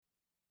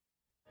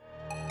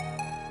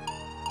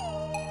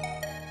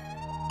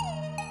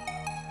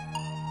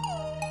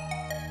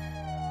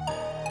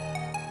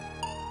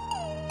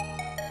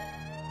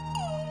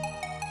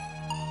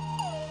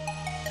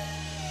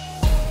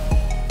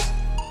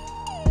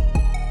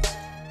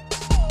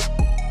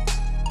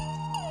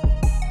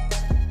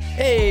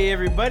Hey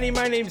everybody,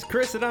 my name's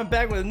Chris and I'm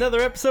back with another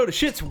episode of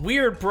Shit's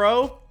Weird,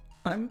 Bro.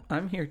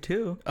 I'm here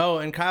too. Oh,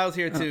 and Kyle's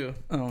here too.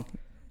 Oh,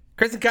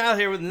 Chris and Kyle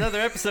here with another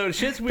episode of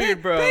Shit's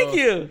Weird, Bro.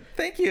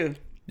 Thank you.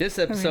 This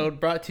episode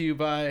brought to you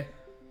by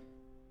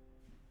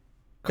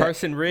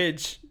Carson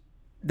Ridge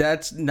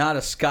That's not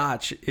a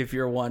Scotch, if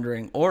you're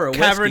wondering, or a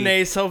whiskey.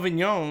 Cabernet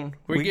Sauvignon.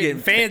 We're getting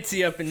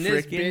fancy up in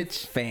this Frickin'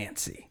 bitch.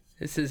 fancy.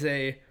 This is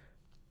a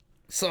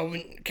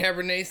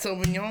Cabernet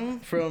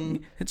Sauvignon from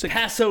It's a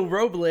Paso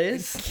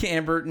Robles.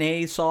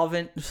 Cabernet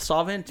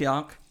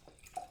Sauvignon.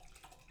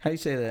 How do you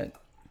say that?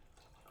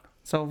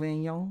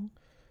 Sauvignon.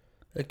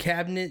 A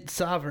Cabinet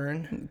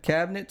Sovereign.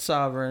 Cabinet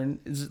sovereign.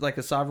 Is it like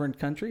a sovereign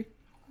country?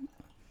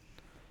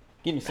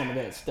 Give me some of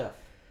that stuff.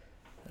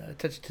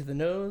 Touch it to the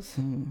nose.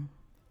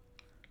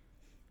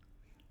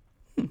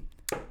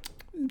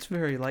 It's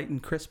very light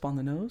and crisp on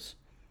the nose.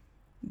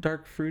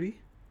 Dark fruity.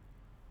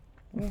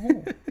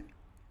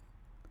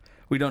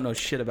 We don't know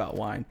shit about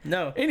wine.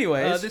 No.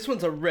 Anyways. This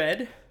one's a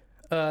red.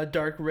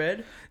 Dark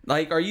red.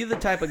 Like, are you the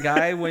type of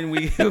guy when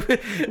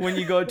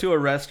you go to a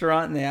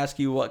restaurant and they ask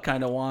you what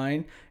kind of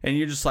wine, and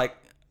you're just like,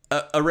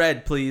 a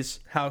red, please.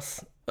 House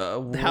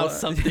What?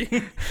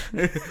 something.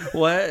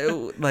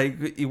 What?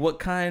 Like, what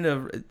kind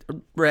of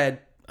red?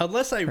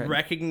 Unless I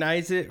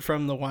recognize it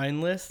from the wine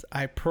list,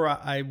 I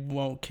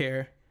won't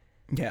care.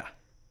 Yeah.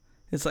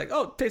 It's like,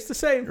 oh, tastes the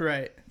same.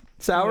 Right.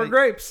 Sour Like,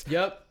 grapes.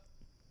 Yep.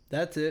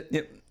 That's it.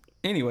 Yep.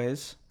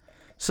 Anyways,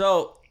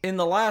 so in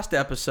the last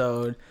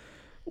episode,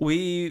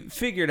 we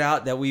figured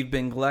out that we've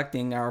been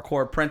neglecting our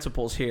core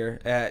principles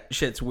here at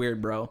Shit's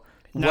Weird, Bro.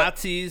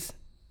 Nazis,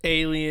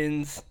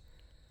 aliens.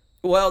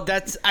 Well,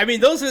 Those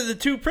are the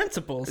two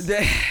principles.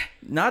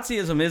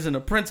 Nazism isn't a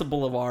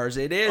principle of ours.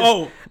 It is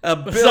Oh,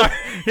 sorry.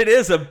 It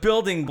is a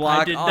building I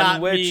block did on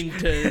not which mean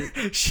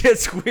to.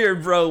 Shit's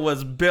Weird, Bro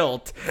was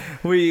built.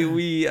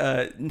 We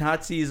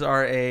Nazis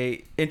are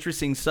a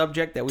interesting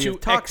subject that we To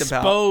have talked about.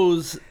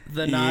 expose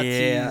the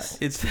Nazis.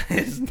 Yeah,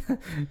 it's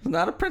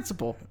not a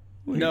principle.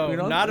 No,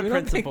 not a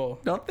principle.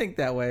 Don't think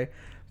that way,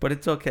 but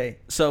it's okay.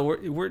 So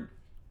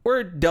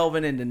we're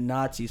delving into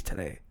Nazis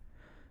today,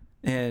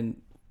 and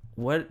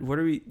what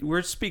are we?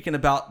 We're speaking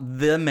about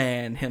the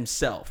man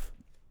himself,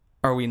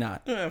 are we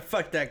not?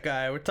 Fuck that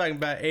guy. We're talking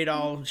about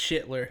Adolf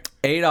Hitler.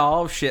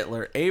 Adolf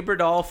Hitler,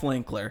 Aberdolf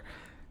Linkler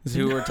is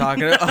who we're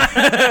talking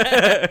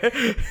about.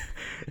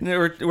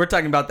 we're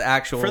talking about the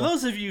actual. For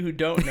those of you who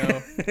don't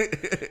know,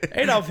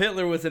 Adolf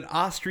Hitler was an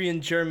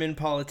Austrian-German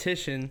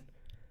politician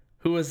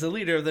who was the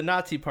leader of the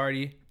Nazi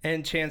Party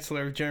and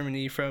Chancellor of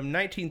Germany from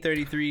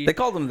 1933. They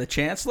called him the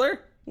Chancellor?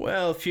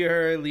 Well,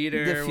 Führer,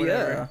 leader, The Führer.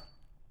 whatever.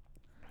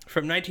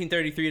 From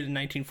 1933 to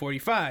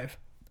 1945,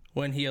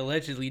 when he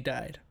allegedly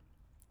died.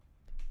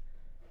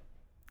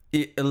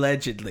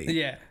 Allegedly.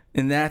 Yeah.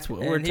 And that's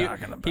what we're And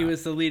talking about. He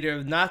was the leader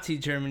of Nazi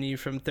Germany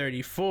from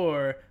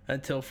 34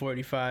 until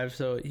 45.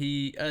 So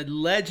he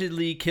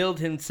allegedly killed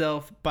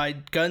himself by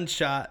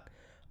gunshot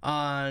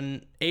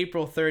on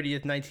April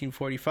 30th,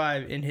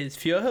 1945 in his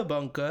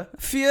Führerbunker.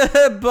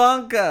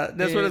 Führerbunker.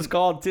 That's what it's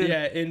called, too.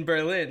 Yeah, in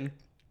Berlin.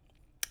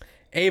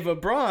 Eva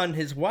Braun,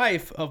 his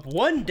wife of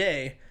one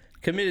day,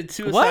 committed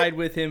suicide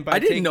with him by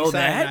taking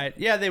cyanide.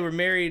 Yeah, they were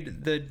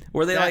married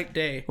that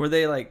day. Were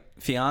they like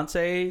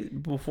fiance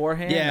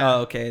beforehand? Yeah.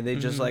 Oh, okay. They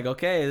just like,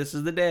 okay, this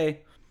is the day.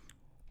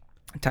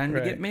 Time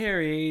to get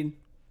married.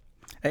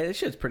 Hey, this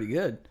shit's pretty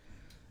good.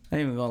 I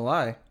ain't even gonna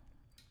lie.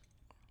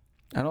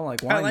 I don't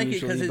like wine I like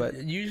usually, it but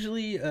because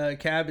usually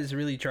cab is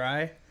really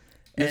dry.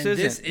 This and isn't.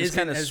 this It's isn't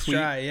kinda as sweet.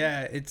 dry.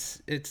 Yeah,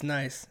 it's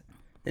nice.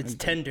 It's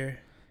tender.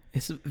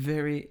 it's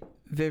very,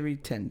 very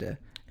tender.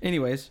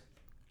 Anyways,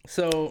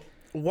 So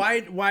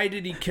why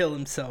did he kill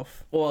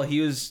himself? well, he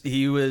was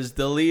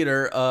the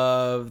leader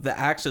of the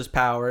Axis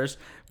powers,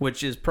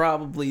 which is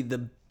probably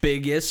the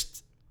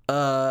biggest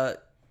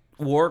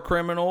war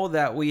criminal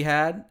that we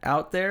had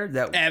out there.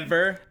 That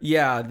Ever?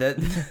 yeah, that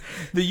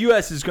the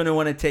U.S. is going to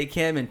want to take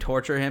him and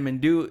torture him and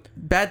do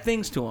bad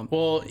things to him.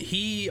 Well,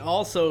 he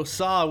also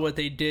saw what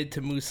they did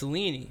to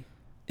Mussolini.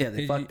 Yeah,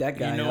 they fucked that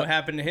guy You know up. what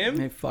happened to him?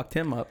 They fucked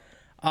him up.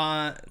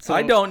 So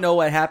I don't know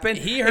what happened.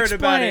 He heard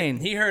about it. Explain.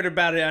 He heard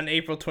about it on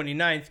April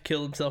 29th,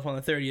 killed himself on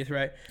the 30th,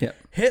 right? Yep.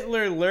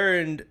 Hitler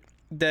learned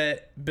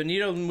that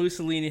Benito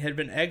Mussolini had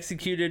been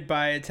executed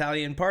by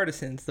Italian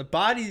partisans. The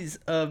bodies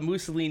of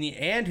Mussolini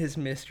and his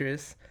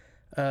mistress,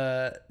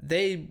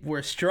 they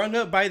were strung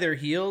up by their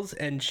heels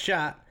and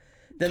shot.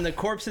 Then the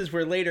corpses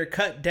were later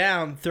cut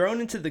down,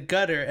 thrown into the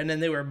gutter, and then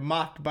they were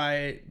mocked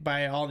by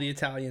all the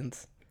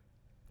Italians.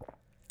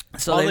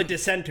 So all they, the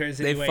dissenters,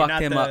 they anyway, fucked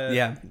not him the, up.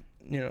 Yeah,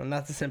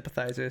 not the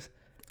sympathizers.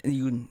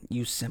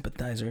 you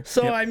sympathizer.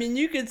 So, Yep. I mean,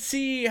 you could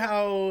see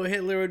how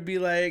Hitler would be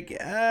like,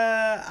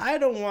 I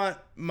don't want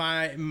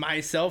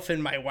myself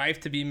and my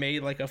wife to be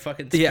made like a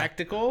fucking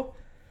spectacle.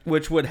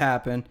 Which would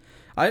happen.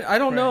 I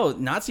don't know.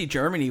 Nazi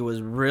Germany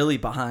was really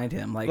behind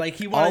him. Like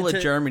he wanted all of to-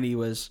 Germany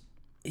was.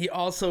 He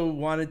also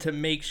wanted to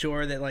make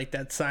sure that, like,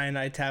 that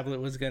cyanide tablet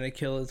was going to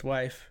kill his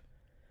wife.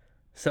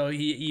 So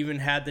he even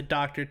had the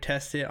doctor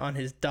test it on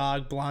his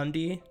dog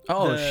Blondie.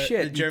 Oh, the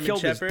shit. The German he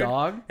killed Shepherd. his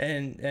dog?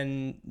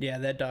 And yeah,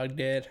 that dog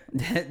did.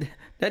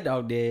 That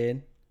dog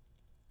did.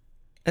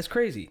 That's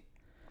crazy.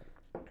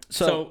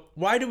 So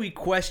why do we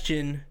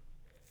question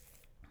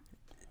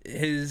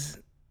his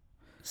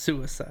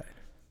suicide?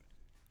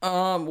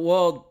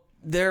 Well,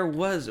 there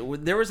was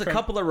a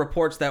couple of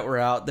reports that were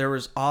out. There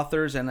was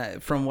authors,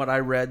 and from what I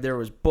read, there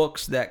was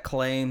books that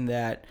claim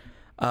that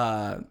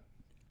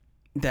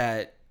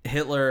that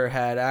Hitler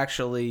had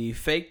actually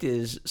faked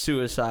his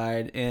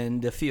suicide in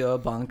the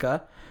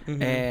Banca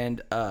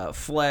and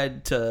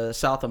fled to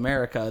South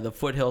America, the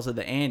foothills of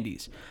the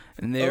Andes.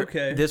 And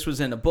this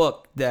was in a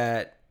book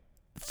that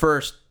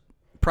first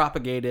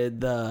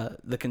propagated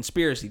the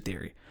conspiracy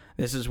theory.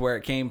 This is where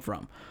it came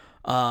from.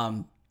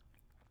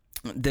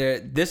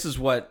 This is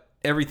what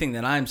everything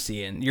that I'm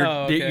seeing.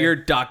 Your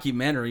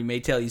documentary may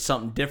tell you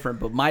something different,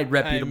 but my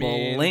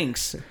reputable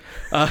links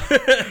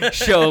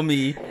show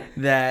me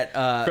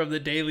that from the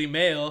Daily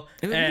Mail.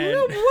 And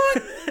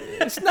what?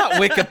 It's not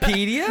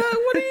Wikipedia.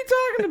 What are you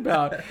talking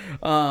about?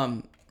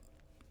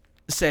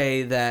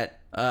 Say that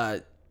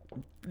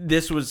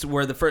this was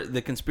where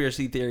the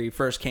conspiracy theory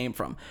first came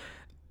from.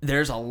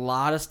 There's a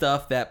lot of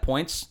stuff that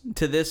points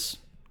to this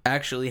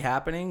actually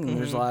happening, and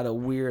there's a lot of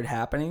weird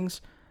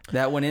happenings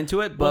that went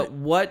into it. But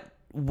what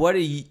do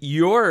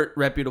your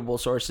reputable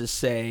sources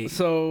say?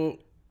 So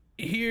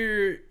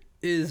here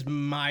is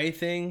my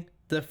thing.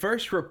 The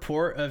first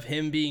report of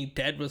him being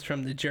dead was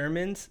from the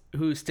Germans,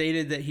 who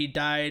stated that he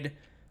died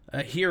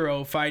a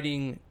hero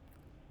fighting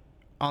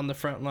on the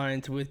front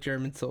lines with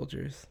German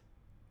soldiers.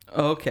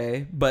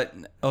 Okay.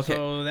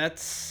 So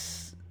that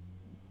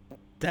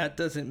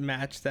doesn't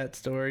match that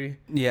story.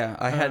 Yeah,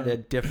 I had a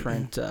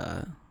different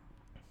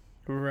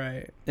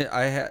right.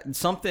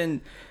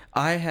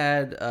 I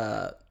had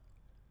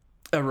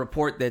a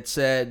report that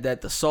said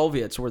that the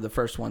Soviets were the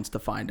first ones to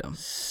find him.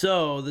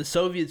 So the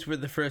Soviets were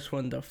the first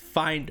one to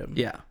find him.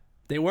 Yeah.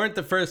 They weren't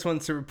the first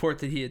ones to report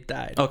that he had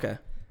died. Okay.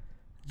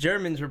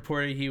 Germans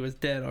reported he was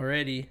dead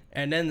already,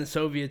 and then the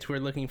Soviets were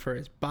looking for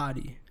his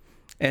body.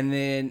 And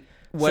then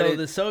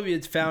the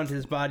Soviets found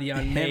his body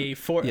on May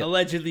 4th. Yep.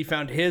 Allegedly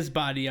found his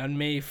body on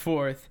May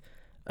 4th.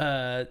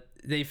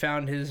 They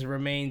found his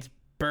remains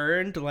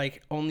burned,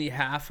 like only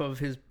half of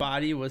his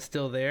body was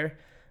still there.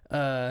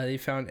 They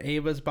found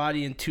Ava's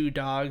body and 2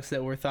 dogs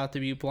that were thought to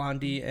be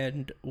Blondie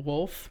and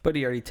Wolf. But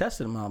he already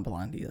tested him on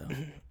Blondie, though.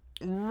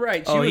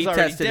 Right. She was he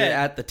already tested dead it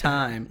at the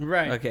time.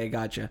 Right. Okay,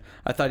 gotcha.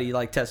 I thought he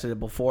tested it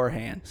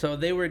beforehand. So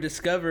they were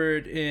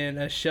discovered in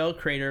a shell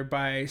crater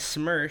by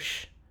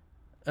Smersh.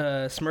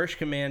 Smersh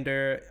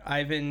commander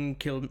Ivan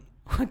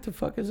What the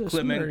fuck is a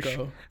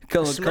Klimenko.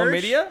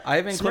 Chlamydia?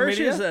 Ivan Smersh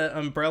Chlamydia? is an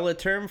umbrella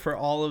term for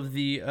all of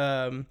the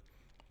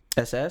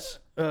SS?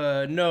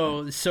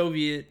 No,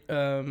 Soviet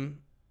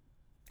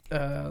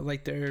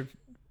like their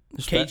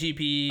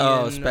KGB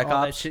and Spec all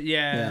Ops? that shit.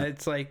 Yeah,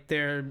 it's like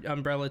their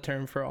umbrella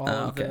term for all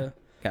of the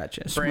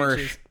Gotcha.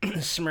 branches.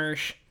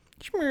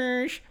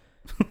 Smersh.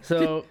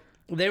 So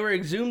they were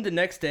exhumed the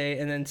next day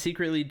and then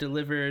secretly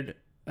delivered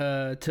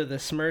to the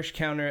Smersh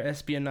counter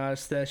espionage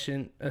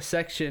section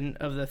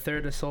of the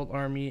 3rd Assault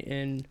Army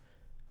in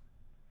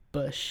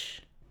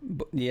Bush.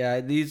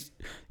 Yeah,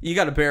 you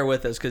got to bear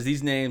with us because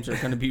these names are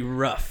going to be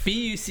rough.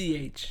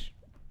 Buch.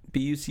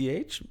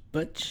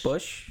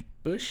 Buch?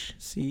 Bush.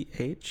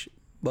 CH?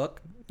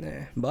 Buck?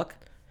 Nah. Buck?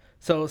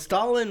 So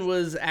Stalin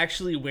was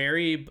actually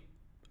wary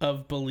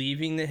of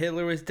believing that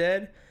Hitler was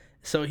dead,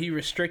 so he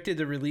restricted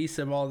the release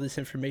of all this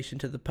information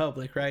to the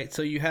public, right?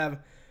 So you have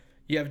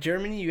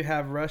Germany, you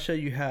have Russia,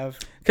 you have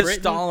because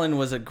Stalin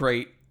was a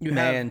great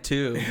man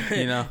too,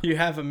 you know. You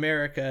have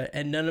America,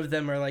 and none of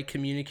them are like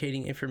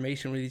communicating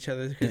information with each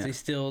other because they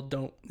still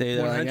don't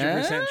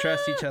 100%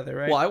 trust each other,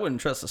 right? Well, I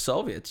wouldn't trust the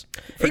Soviets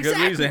for good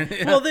reason.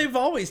 Well, they've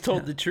always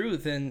told the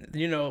truth, and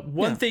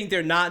one thing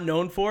they're not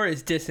known for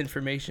is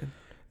disinformation.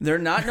 They're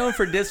not known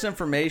for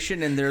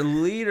disinformation, and their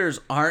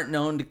leaders aren't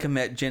known to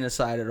commit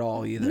genocide at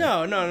all either.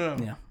 No.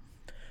 Yeah.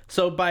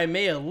 So by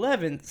May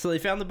 11th, so they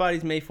found the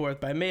bodies May 4th.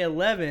 By May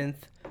 11th,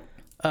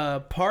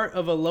 part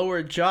of a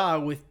lower jaw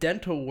with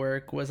dental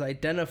work was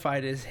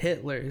identified as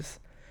Hitler's.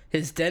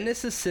 His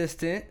dentist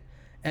assistant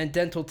and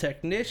dental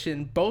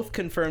technician both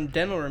confirmed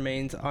dental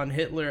remains on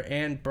Hitler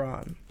and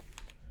Braun.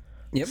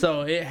 Yep.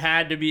 So it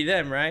had to be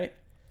them, right?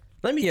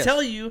 Let me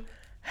tell you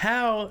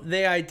how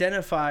they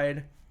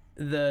identified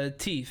the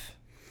teeth.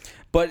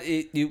 But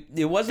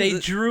it wasn't... They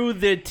drew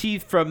the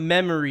teeth from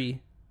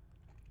memory.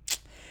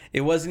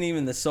 It wasn't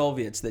even the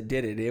Soviets that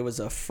did it. It was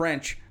a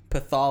French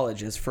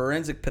pathologist,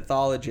 forensic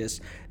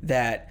pathologist,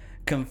 that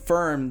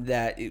confirmed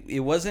that it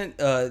wasn't...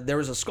 there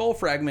was a skull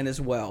fragment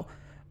as well.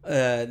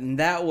 And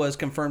that was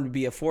confirmed to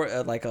be a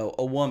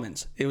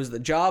woman's. It was the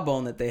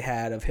jawbone that they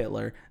had of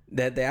Hitler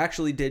that they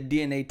actually did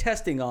DNA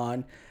testing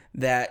on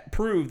that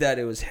proved that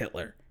it was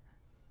Hitler.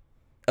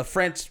 A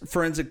French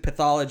forensic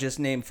pathologist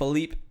named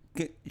Philippe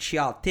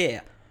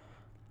Chiaté,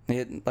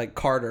 like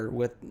Carter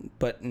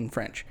but in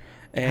French.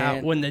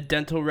 And when the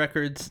dental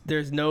records,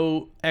 there's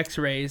no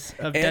X-rays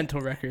of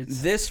dental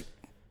records. This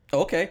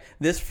Okay,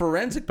 this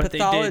forensic But they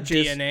did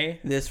pathologist, DNA?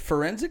 this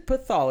forensic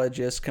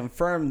pathologist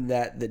confirmed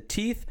that the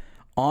teeth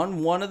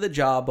on one of the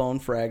jawbone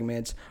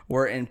fragments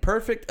were in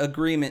perfect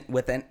agreement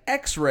with an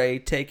X-ray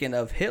taken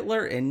of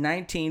Hitler in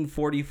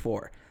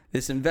 1944.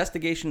 This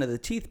investigation of the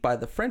teeth by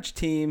the French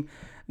team,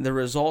 the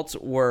results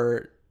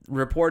were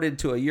reported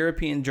to a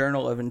European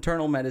Journal of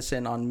Internal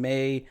Medicine on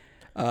May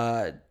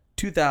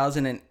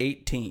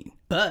 2018.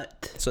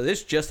 But So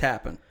this just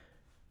happened.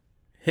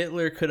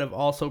 Hitler could have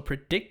also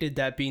predicted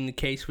that being the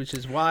case, which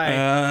is why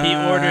he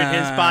ordered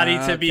his body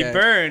to be Okay.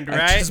 burned, right?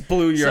 I just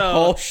blew your So,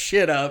 whole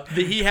shit up.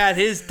 He had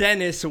his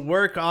dentist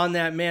work on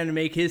that man to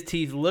make his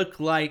teeth look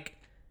like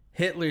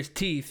Hitler's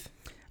teeth,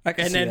 I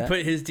can and see then that.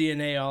 put his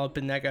DNA all up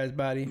in that guy's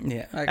body.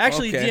 Yeah,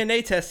 Actually, okay.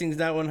 DNA testing is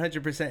not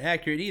 100%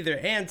 accurate either.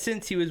 And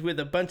since he was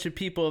with a bunch of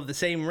people of the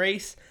same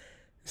race,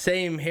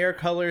 same hair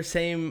color,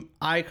 same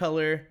eye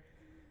color,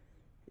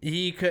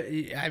 he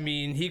could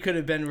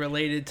have been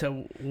related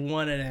to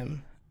one of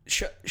them.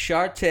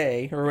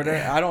 Charte or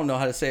whatever. I don't know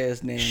how to say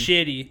his name.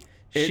 Shitty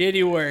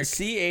work.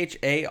 Charlie.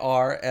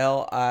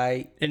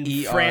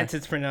 In France,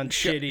 it's pronounced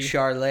shitty.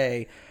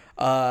 Charlet.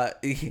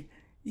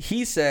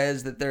 He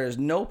says that there is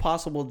no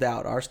possible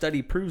doubt. Our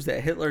study proves that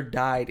Hitler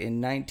died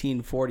in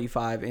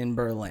 1945 in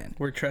Berlin.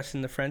 We're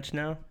trusting the French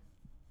now?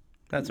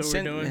 That's what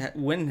we're doing?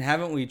 When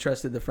haven't we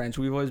trusted the French?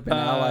 We've always been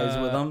allies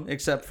with them,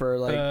 except for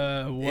like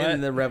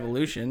in the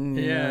revolution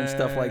and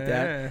stuff like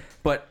that.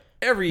 But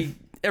every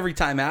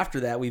time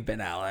after that, we've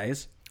been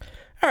allies.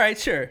 All right,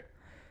 sure.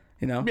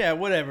 You know? Yeah,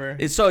 whatever.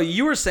 So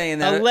you were saying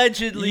that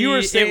Allegedly,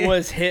 it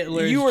was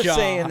Hitler's You were jaw.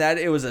 saying that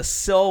it was a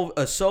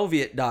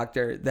Soviet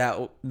doctor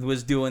that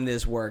was doing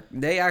this work.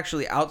 They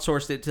actually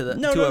outsourced it to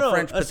a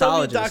French A Soviet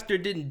pathologist. doctor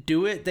didn't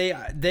do it.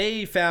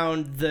 They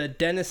found the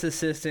dentist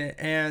assistant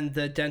and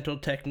the dental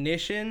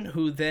technician,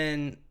 who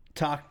then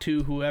talked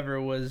to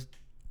whoever was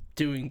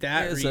doing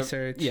that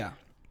research.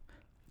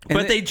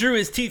 But they drew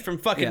his teeth from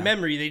fucking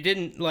memory. They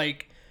didn't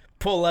like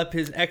pull up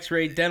his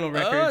X-ray dental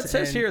records. It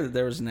says here that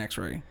there was an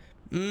X-ray.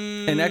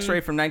 An X-ray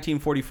from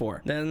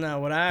 1944. That's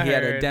not what I heard. He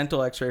had a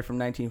dental X-ray from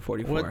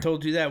 1944. What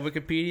told you that?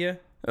 Wikipedia?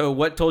 Oh,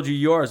 what told you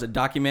yours? A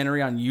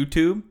documentary on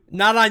YouTube?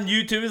 Not on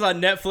YouTube. It's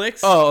on Netflix.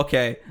 Oh,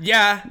 okay.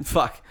 Yeah.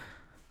 Fuck.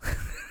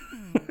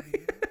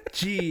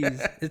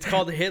 Jeez. It's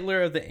called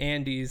Hitler of the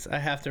Andes. I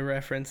have to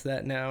reference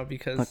that now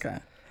because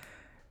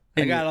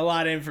I got a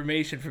lot of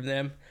information from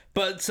them.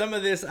 But some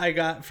of this I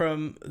got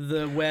from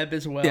the web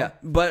as well. Yeah,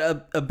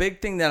 but a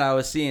big thing that I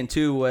was seeing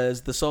too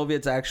was the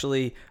Soviets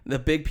actually, the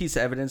big piece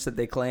of evidence that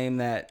they claim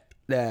that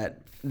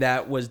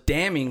was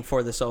damning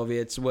for the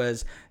Soviets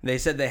was they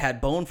said they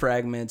had bone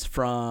fragments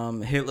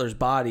from Hitler's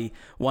body,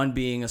 one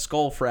being a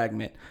skull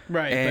fragment.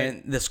 Right.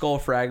 And the skull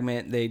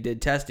fragment, they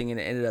did testing and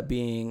it ended up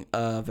being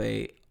of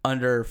a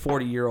under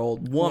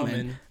 40-year-old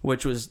woman,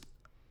 which was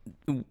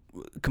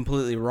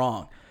completely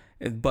wrong.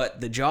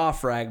 But the jaw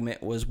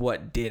fragment was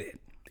what did it.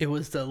 It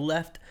was the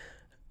left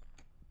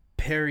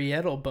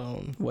parietal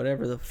bone.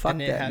 Whatever the fuck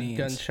and it that had means.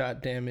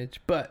 gunshot damage.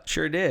 But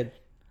Sure did.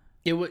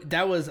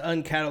 that was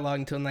uncatalogued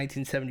until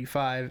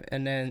 1975,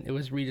 and then it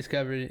was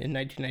rediscovered in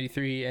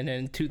 1993, and then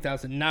in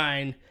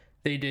 2009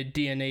 they did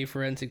DNA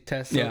forensic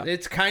tests. So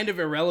it's kind of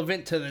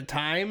irrelevant to the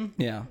time.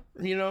 Yeah.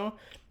 You know?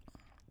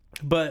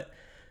 But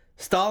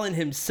Stalin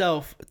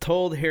himself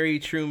told Harry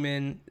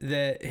Truman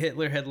that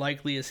Hitler had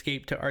likely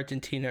escaped to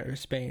Argentina or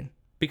Spain.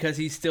 Because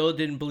he still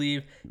didn't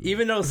believe,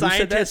 even though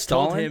scientists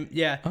told him,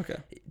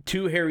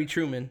 to Harry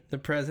Truman, the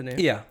president.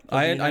 Yeah,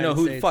 I know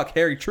who the fuck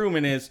Harry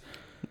Truman is.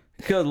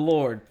 Good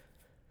Lord.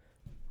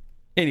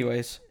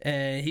 Anyways.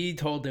 And he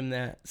told him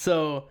that.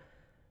 So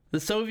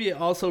the Soviet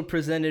also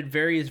presented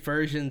various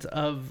versions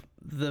of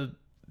the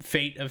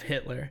fate of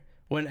Hitler.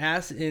 When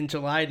asked in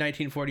July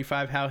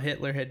 1945 how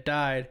Hitler had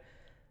died,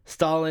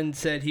 Stalin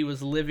said he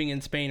was living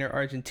in Spain or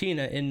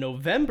Argentina. In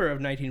November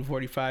of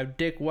 1945,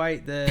 Dick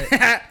White, the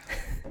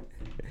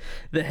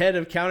head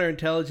of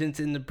counterintelligence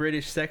in the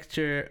British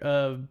sector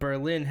of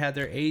Berlin, had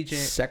their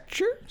agent...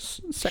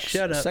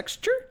 Shut up.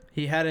 Sector?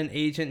 He had an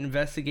agent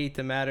investigate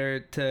the matter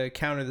to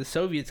counter the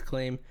Soviets'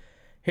 claim.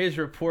 His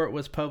report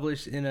was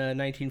published in a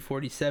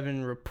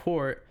 1947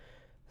 report.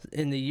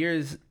 In the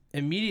years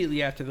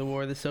immediately after the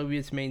war, the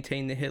Soviets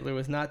maintained that Hitler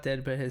was not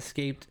dead but had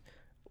escaped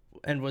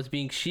and was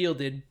being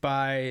shielded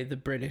by the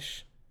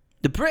British.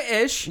 The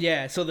British?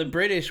 Yeah, so the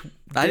British...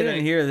 I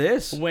didn't hear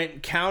this.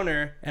 Went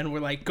counter and were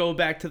like, go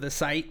back to the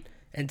site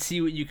and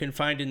see what you can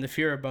find in the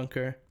Führer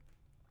bunker.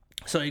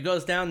 So he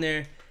goes down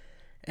there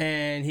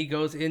and he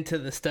goes into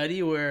the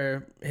study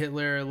where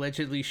Hitler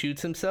allegedly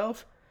shoots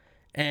himself,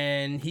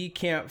 and he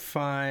can't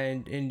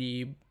find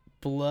any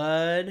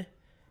blood.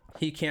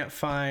 He can't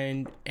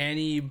find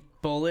any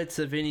bullets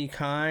of any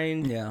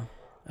kind. Yeah.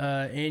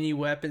 Any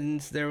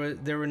weapons. There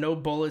were no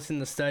bullets in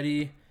the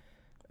study.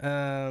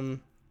 No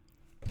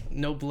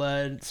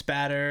blood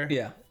spatter.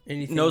 Yeah.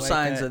 Anything no like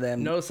signs that. of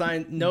them. No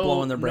sign. No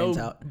blowing their brains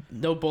out.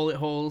 No bullet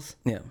holes.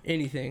 Yeah.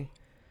 Anything.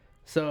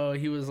 So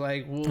he was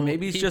like, well,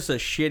 maybe he's just a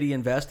shitty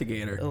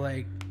investigator.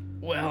 Like,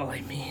 well,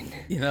 I mean,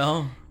 you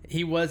know,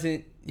 he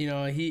wasn't you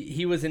know,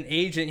 he was an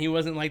agent. He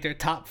wasn't like their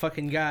top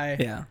fucking guy.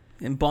 Yeah.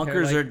 And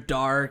bunkers like, are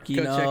dark,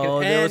 you Go check it. know.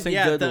 There And wasn't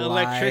yeah, good the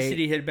light.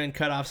 electricity had been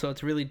cut off, so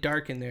it's really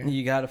dark in there.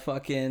 You got a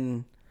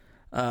fucking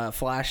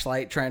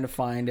flashlight trying to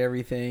find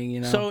everything,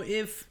 you know. So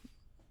if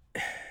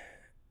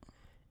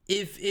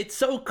it's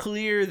so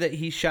clear that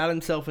he shot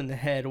himself in the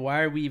head,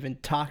 why are we even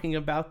talking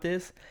about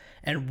this?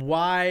 And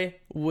why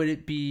would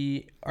it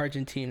be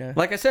Argentina?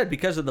 Like I said,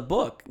 because of the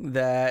book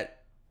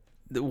that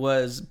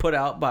was put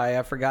out by,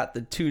 I forgot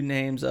the two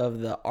names of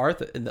the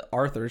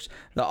authors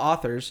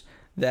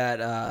that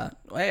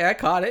hey, I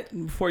caught it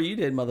before you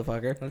did,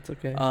 motherfucker. That's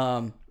okay.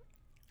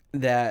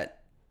 That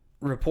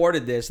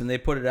reported this, and they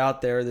put it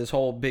out there, this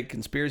whole big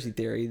conspiracy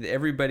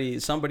theory.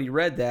 Somebody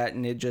read that,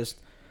 and it just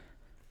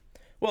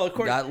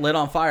got lit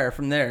on fire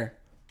from there.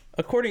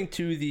 According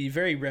to the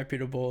very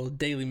reputable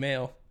Daily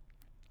Mail.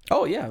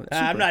 Oh yeah,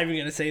 I'm not even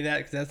gonna say that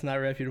because that's not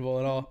reputable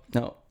at all.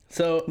 No.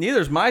 So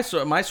neither's my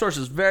source. My source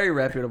is very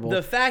reputable.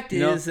 The fact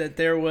is that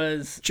there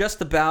was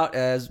just about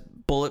as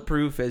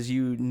bulletproof as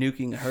you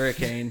nuking a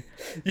hurricane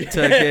to get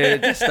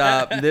it to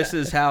stop. This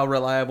is how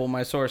reliable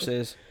my source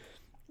is.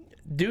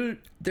 Dude,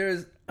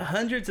 there's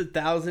hundreds of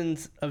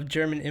thousands of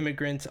German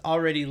immigrants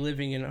already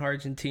living in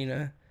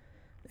Argentina,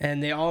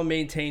 and they all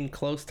maintain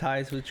close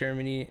ties with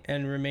Germany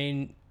and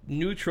remain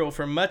neutral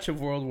for much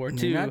of World War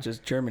II. Not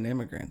just German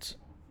immigrants.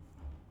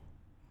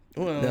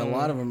 Well, a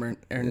lot of them are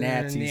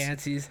Nazis.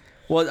 Nazis.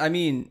 Well, I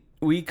mean,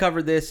 we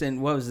covered this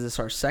in, what was this,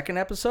 our second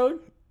episode?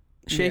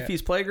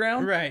 Shafee's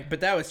Playground? Right, but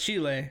that was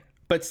Chile,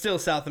 but still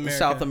South America.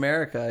 South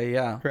America,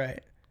 yeah. Right.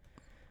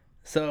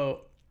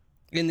 So,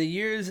 in the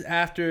years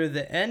after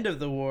the end of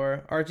the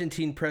war,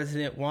 Argentine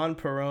President Juan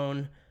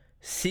Perón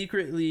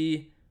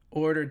secretly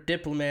ordered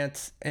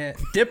diplomats,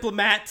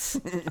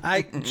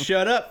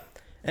 shut up,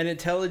 and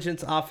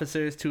intelligence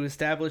officers to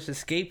establish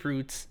escape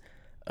routes,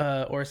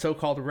 or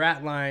so-called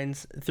rat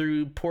lines,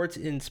 through ports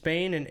in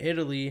Spain and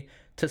Italy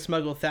to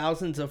smuggle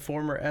thousands of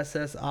former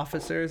SS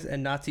officers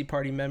and Nazi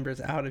Party members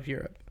out of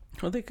Europe.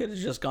 Well, they could have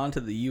just gone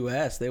to the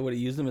U.S. They would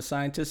have used them as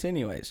scientists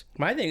anyways.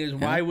 My thing is,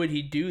 why would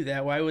he do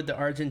that? Why would the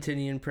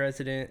Argentinian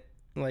president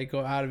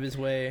go out of his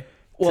way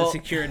to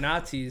secure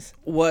Nazis?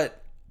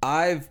 What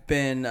I've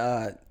been,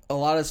 a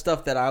lot of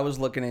stuff that I was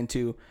looking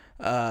into,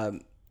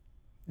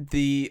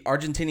 the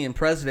Argentinian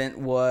president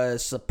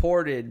was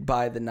supported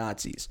by the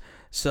Nazis.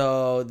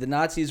 So the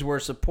Nazis were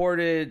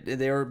supported.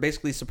 They were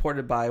basically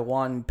supported by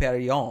Juan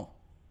Perón.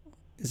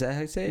 Is that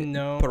how you say it?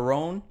 No.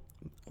 Perón?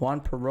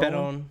 Juan Perón?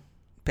 Perón.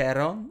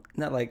 Perón?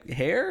 Not like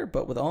hair,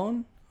 but with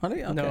on?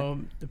 Honey? Okay.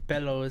 No, the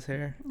pelo is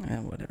hair.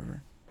 Yeah,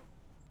 whatever.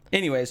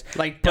 Anyways.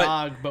 Like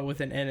dog, but with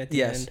an N at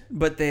the end. Yes,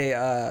 but they...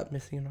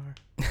 missing an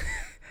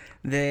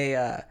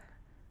R.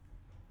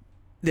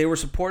 They were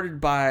supported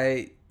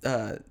by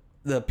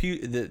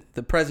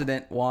the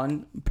president,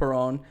 Juan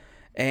Perón,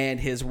 and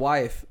his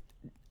wife,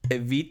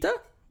 Evita.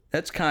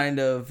 That's kind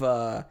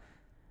of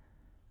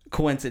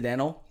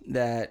coincidental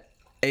that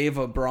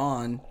Eva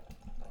Braun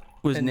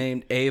was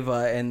named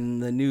Eva,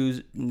 and the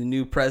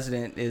new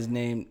president is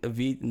named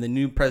Evita, and the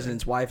new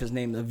president's wife is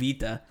named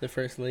Evita. The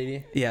first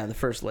lady? Yeah, the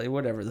first lady,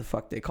 whatever the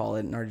fuck they call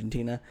it in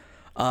Argentina.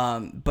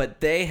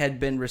 But they had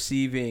been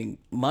receiving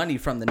money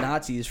from the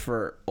Nazis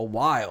for a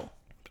while.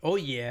 Oh,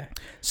 yeah.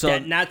 So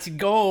that Nazi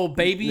gold,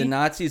 baby. The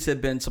Nazis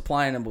had been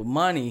supplying them with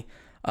money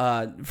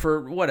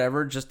for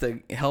whatever, just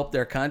to help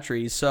their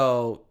country.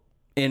 So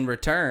in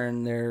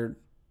return, they're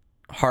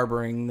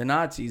harboring the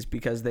Nazis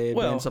because they had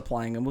been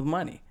supplying them with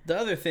money. The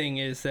other thing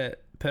is that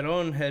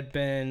Perón had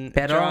been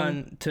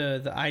drawn to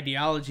the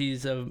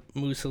ideologies of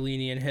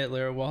Mussolini and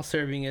Hitler while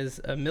serving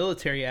as a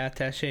military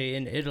attaché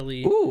in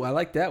Italy. Ooh, I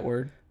like that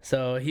word.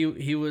 So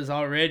he was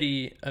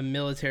already a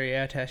military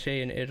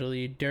attaché in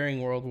Italy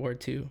during World War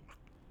II.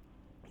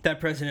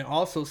 That president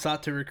also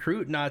sought to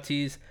recruit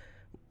Nazis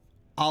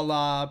a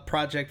la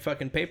Project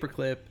fucking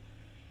Paperclip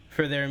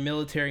for their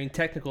military and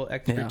technical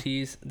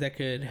expertise that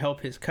could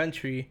help his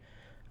country,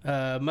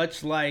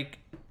 much like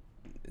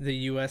the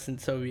U.S.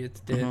 and Soviets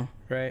did,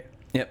 right?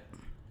 Yep.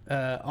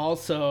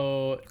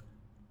 Also,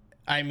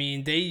 I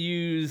mean, they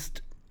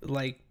used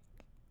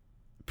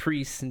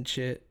priests and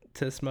shit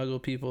to smuggle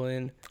people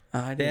in.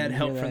 They had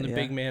help from the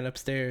big man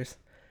upstairs.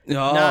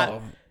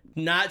 Oh.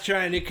 Not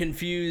trying to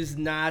confuse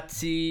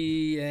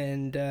Nazi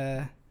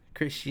and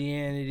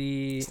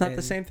Christianity. It's not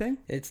the same thing?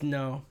 It's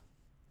no.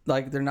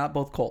 Like, they're not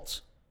both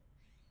cults.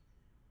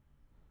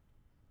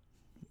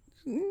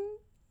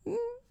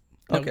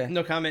 Okay.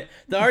 No comment.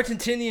 The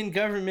Argentinian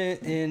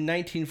government in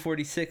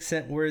 1946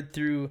 sent word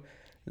through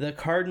the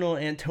Cardinal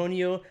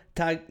Antonio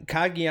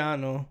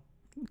Caggiano.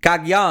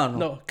 Caggiano.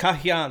 No,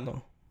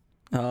 Caggiano.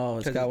 Oh,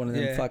 it's got one of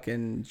them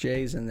fucking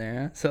J's in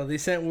there. Huh? So they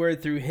sent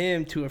word through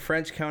him to a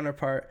French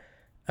counterpart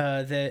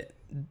that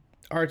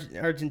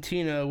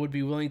Argentina would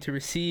be willing to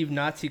receive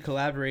Nazi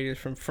collaborators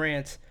from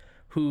France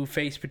who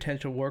face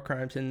potential war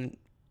crimes in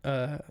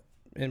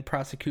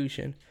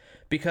prosecution.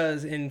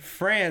 Because in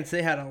France,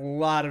 they had a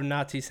lot of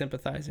Nazi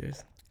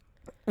sympathizers.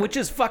 Which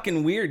is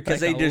fucking weird because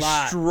they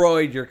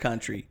destroyed your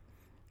country.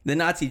 The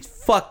Nazis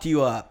fucked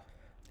you up,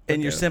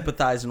 and you're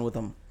sympathizing with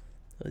them.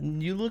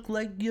 You look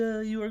like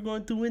you are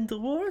going to win the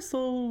war,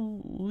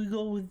 so we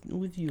go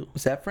with you.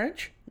 Was that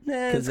French?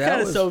 Nah, it's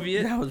kind of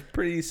Soviet. That was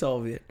pretty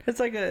Soviet. It's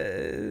like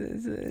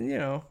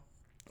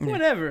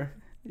whatever.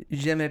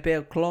 Je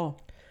m'appelle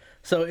Claude.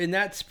 So in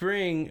that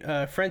spring,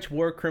 French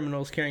war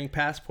criminals carrying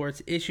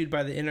passports issued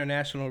by the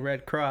International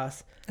Red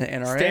Cross,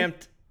 NRA?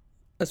 stamped.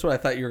 That's what I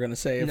thought you were going to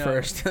say at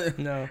first.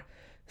 No.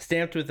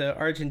 Stamped with an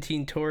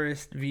Argentine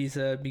tourist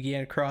visa,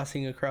 began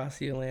crossing across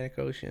the Atlantic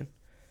Ocean.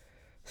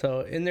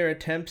 So, in their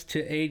attempts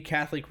to aid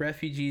Catholic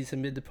refugees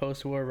amid the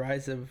post-war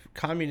rise of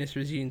communist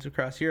regimes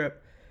across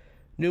Europe,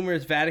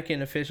 numerous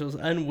Vatican officials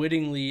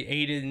unwittingly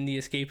aided in the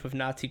escape of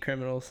Nazi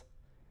criminals.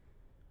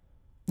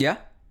 Yeah.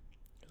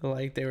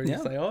 Like, they were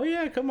just like, oh,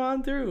 yeah, come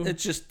on through.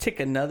 Let's just tick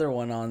another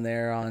one on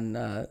there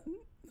on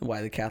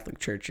why the Catholic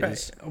Church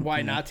is... Right.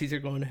 Why Nazis are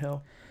going to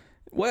hell.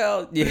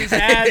 Well, yeah. Just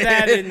add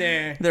that in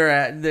there.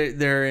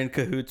 They're in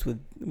cahoots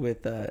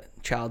with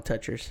child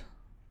touchers.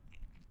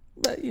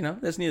 But,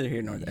 that's neither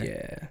here nor there.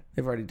 Yeah.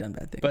 They've already done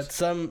bad things. But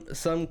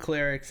some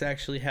clerics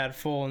actually had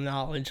full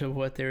knowledge of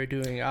what they were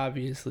doing,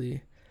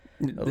 obviously.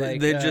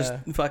 They just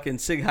fucking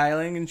sig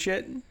heiling and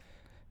shit?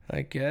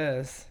 I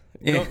guess.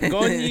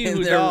 Gonyi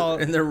Hudal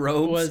in their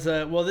robes.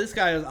 Was, this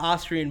guy was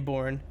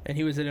Austrian-born, and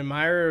he was an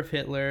admirer of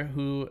Hitler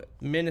who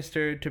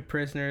ministered to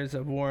prisoners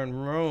of war in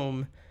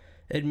Rome,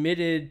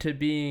 admitted to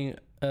being...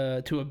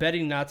 to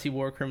abetting Nazi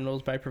war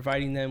criminals by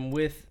providing them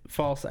with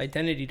false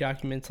identity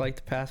documents like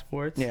the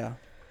passports. Yeah.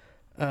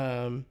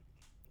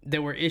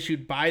 That were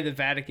issued by the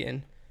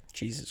Vatican.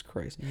 Jesus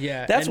Christ.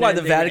 Yeah. That's why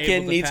the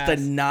Vatican needs to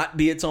not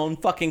be its own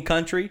fucking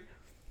country.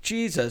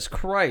 Jesus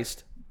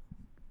Christ.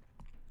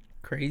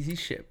 Crazy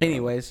shit, bro.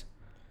 Anyways.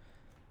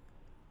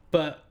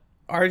 But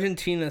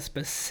Argentina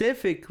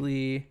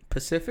specifically...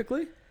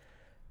 Pacifically?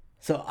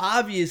 So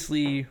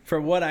obviously, for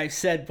what I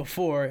said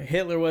before,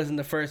 Hitler wasn't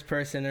the first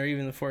person or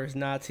even the first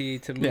Nazi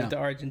to move to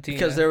Argentina.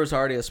 Because there was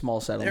already a small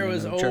settlement. There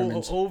was of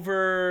Germans.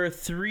 over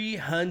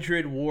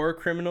 300 war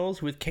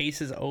criminals with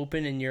cases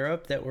open in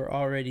Europe that were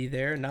already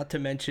there. Not to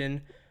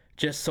mention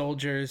just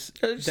soldiers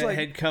that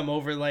had come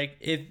over. Like,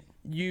 if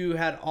you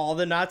had all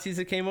the Nazis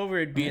that came over,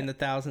 it'd be in the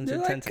thousands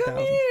or tens of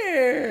thousands. Come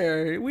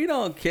here. We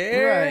don't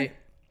care. Right.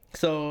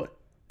 So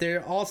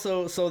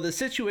the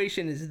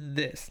situation is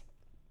this.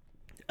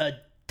 A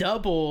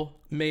double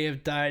may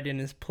have died in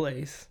his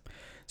place.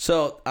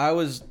 So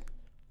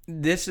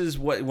this is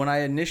what, when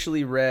I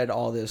initially read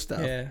all this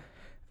stuff,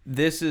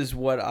 this is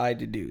what I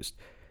deduced.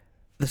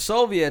 The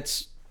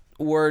Soviets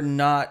were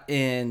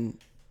they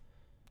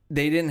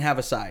didn't have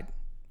a side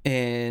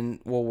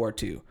in World War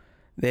II.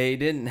 They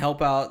didn't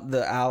help out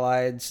the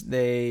Allies.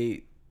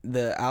 The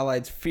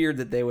Allies feared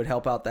that they would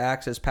help out the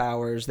Axis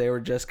powers. They were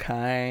just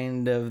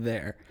kind of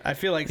there. I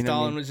feel like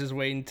Stalin was just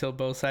waiting until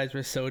both sides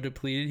were so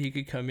depleted he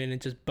could come in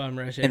and just bum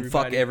rush everybody. And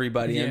fuck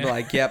everybody and be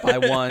like, yep, I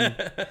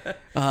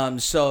won.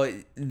 So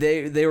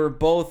they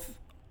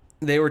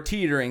were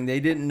teetering. They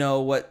didn't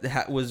know what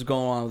was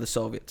going on with the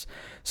Soviets.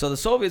 So the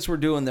Soviets were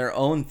doing their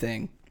own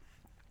thing.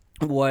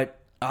 What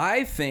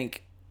I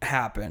think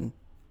happened,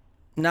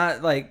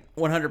 not like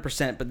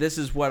 100%, but this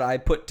is what I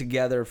put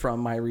together from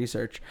my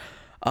research.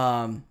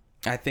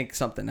 I think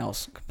something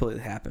else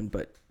completely happened,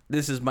 but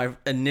this is my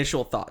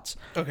initial thoughts.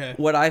 Okay.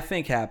 What I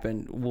think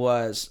happened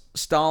was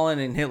Stalin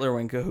and Hitler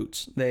were in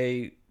cahoots.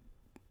 They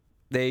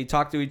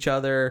talked to each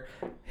other.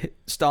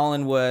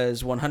 Stalin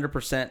was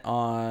 100%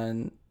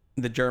 on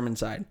the German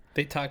side.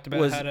 They talked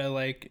about how to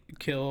like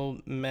kill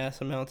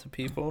mass amounts of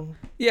people.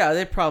 Yeah,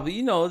 they probably,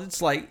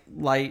 it's like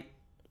light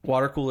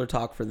water cooler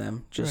talk for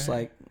them. Just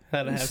like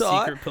how to have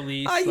secret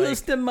police. I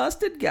used the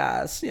mustard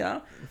gas,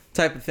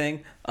 type of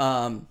thing.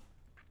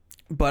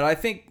 But I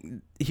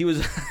think he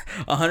was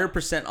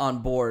 100% on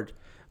board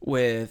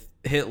with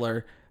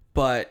Hitler,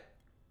 but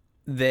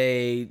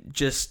they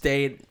just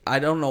stayed. I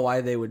don't know why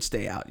they would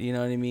stay out. You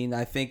know what I mean?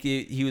 I think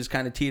he was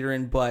kind of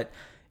teetering, but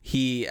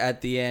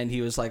at the end,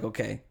 he was like,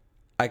 okay,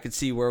 I could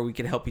see where we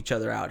could help each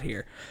other out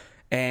here.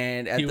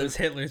 And he was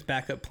Hitler's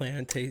backup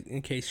plan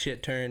in case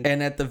shit turned.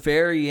 And at the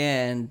very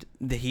end,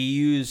 he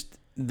used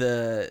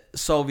the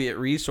Soviet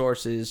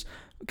resources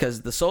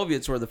because the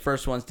Soviets were the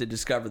first ones to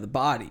discover the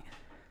body.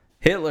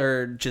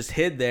 Hitler just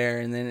hid there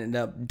and then ended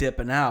up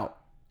dipping out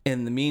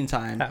in the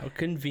meantime. How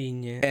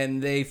convenient.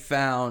 And they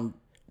found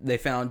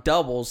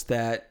doubles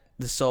that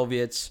the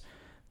Soviets,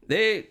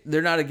 they're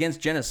not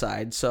against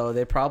genocide, so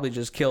they probably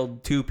just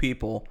killed 2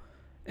 people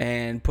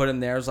and put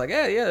him there. It was like,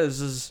 this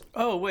is...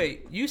 Oh,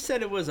 wait. You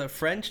said it was a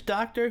French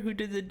doctor who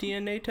did the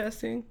DNA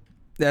testing?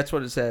 That's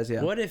what it says,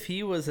 yeah. What if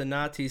he was a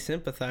Nazi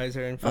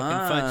sympathizer and fucking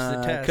fudged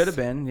the test? Could have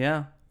been,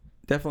 yeah.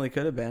 Definitely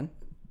could have been.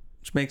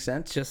 Which makes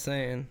sense. Just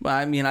saying.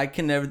 I mean, I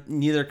can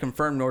neither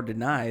confirm nor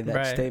deny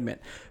that statement.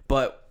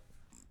 But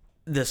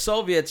the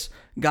Soviets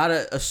got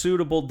a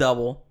suitable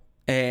double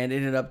and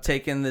ended up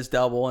taking this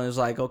double and it was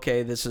like,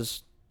 okay, this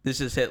is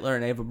Hitler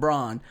and Eva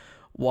Braun,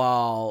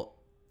 while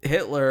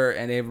Hitler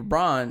and Eva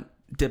Braun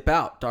dip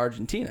out to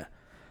Argentina.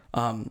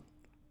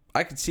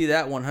 I could see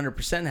that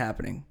 100%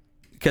 happening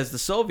because the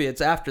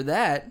Soviets after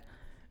that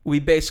we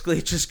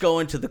basically just go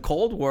into the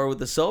Cold War with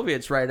the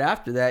Soviets right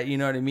after that. You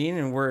know what I mean?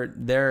 And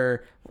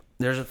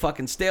there's a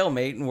fucking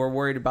stalemate, and we're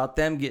worried about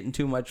them getting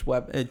too much too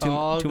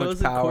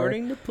much power.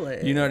 According to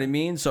plan. You know what I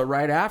mean? So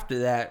right after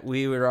that,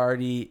 we were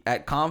already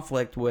at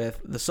conflict with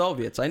the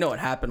Soviets. I know it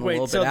happened a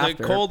little bit after. So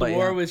the Cold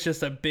War was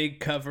just a big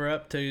cover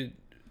up to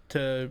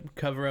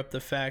cover up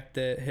the fact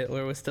that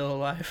Hitler was still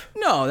alive?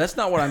 No, that's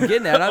not what I'm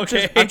getting at.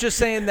 Okay. I'm just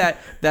saying that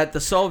the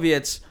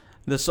Soviets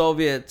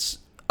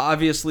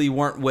obviously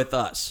weren't with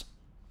us.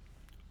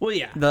 Well,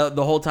 yeah.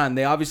 The whole time.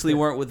 They obviously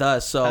weren't with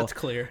us. So that's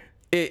clear.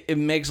 It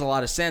makes a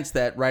lot of sense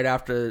that right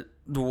after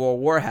the World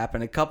War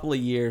happened, a couple of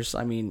years,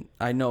 I mean,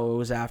 I know it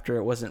was after,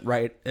 it wasn't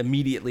right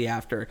immediately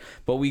after,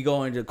 but we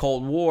go into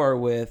Cold War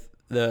with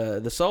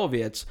the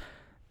Soviets.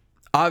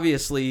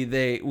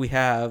 Obviously, we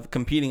have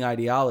competing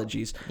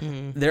ideologies.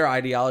 Mm-hmm. Their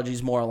ideology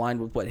is more aligned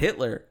with what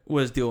Hitler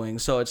was doing,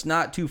 so it's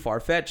not too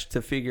far-fetched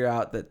to figure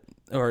out that,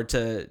 or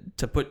to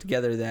put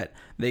together that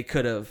they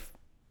could have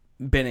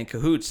been in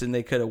cahoots and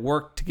they could have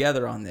worked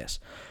together on this.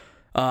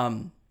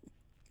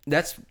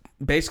 That's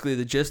basically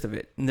the gist of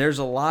it. And there's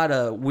a lot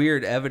of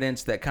weird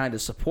evidence that kind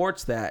of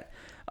supports that.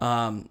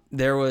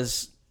 There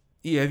was,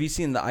 have you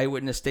seen the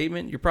eyewitness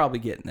statement? You're probably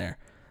getting there.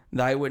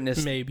 The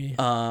eyewitness, maybe.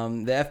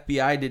 The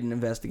FBI did an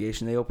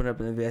investigation. They opened up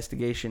an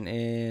investigation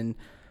in,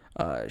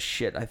 I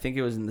think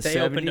it was in the 70s.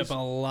 They opened up a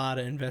lot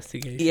of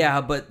investigations.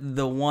 Yeah, but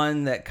the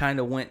one that kind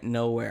of went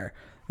nowhere.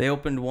 They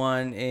opened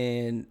one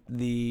in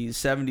the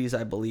 70s,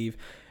 I believe,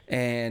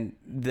 and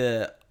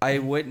the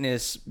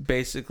eyewitness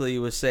basically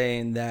was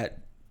saying that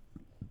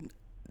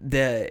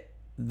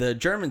the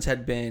Germans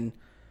had been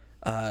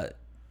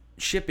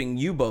shipping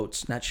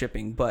U-boats, not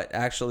shipping, but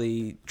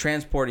actually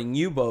transporting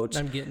U-boats.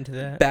 I'm getting to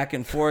that. Back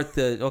and forth.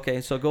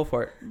 Okay, so go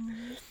for it.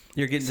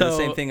 You're getting to the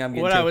same thing I'm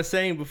getting to. What I was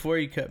saying before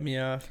you cut me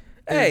off.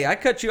 Hey, I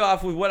cut you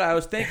off with what I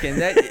was thinking.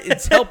 That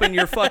it's helping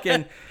your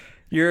fucking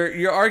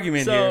your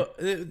argument here. So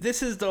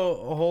this is the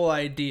whole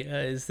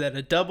idea: is that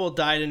a double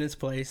died in his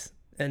place,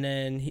 and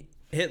then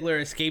Hitler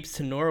escapes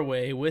to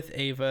Norway with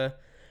Ava,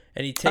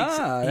 and he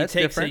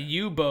takes a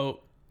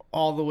U-boat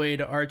all the way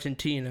to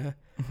Argentina.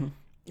 Mm-hmm.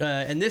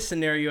 And this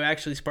scenario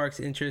actually sparks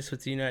interest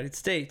with the United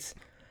States.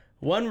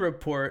 One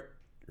report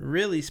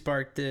really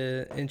sparked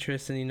the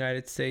interest in the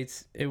United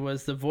States. It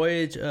was the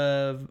voyage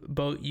of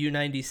boat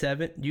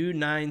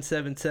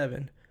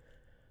U977,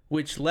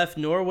 which left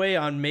Norway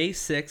on May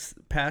 6th,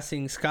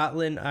 passing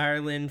Scotland,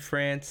 Ireland,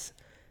 France,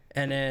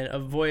 and then a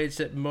voyage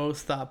that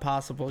most thought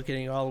possible,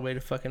 getting all the way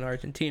to fucking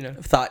Argentina.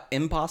 Thought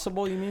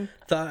impossible, you mean?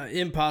 Thought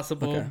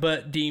impossible, okay.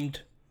 But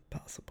deemed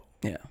possible.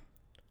 Yeah.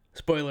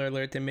 Spoiler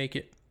alert, they make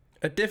it.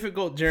 A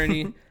difficult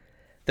journey.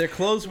 Their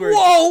clothes were...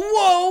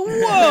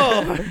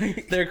 Whoa!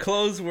 Their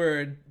clothes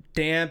were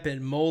damp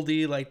and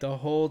moldy like the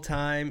whole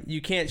time. You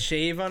can't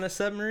shave on a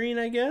submarine,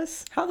 I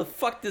guess. How the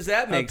fuck does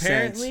that make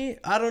sense? Apparently,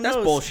 I don't know.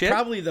 That's bullshit. It's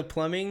probably the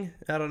plumbing.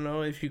 I don't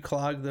know if you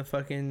clog the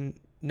fucking...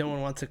 No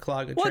one wants to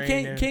clog a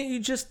train. Can't you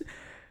just...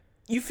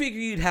 You figure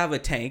you'd have a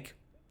tank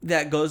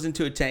that goes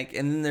into a tank,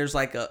 and then there's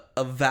like a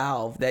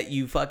valve that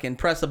you fucking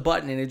press a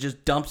button and it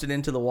just dumps it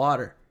into the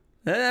water.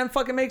 That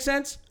fucking makes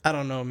sense? I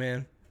don't know,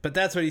 man. But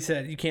that's what he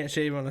said. You can't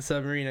shave on a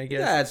submarine, I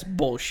guess. That's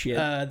bullshit.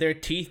 Their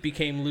teeth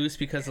became loose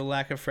because of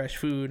lack of fresh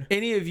food.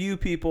 Any of you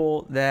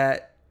people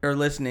that are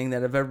listening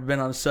that have ever been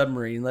on a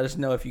submarine, let us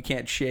know if you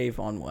can't shave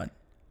on one.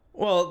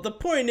 Well, the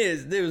point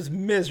is, it was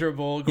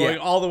miserable going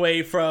all the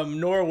way from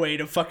Norway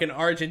to fucking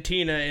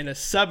Argentina in a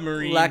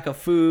submarine. Lack of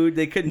food.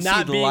 They couldn't see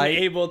the light. Not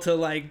being able to,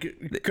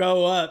 like,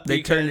 go up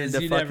they turned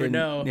into you fucking, never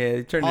know. Yeah,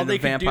 they turned into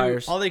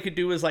vampires. All they could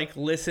do was, like,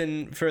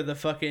 listen for the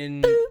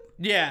fucking...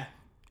 Yeah.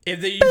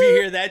 If you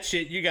hear that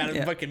shit, you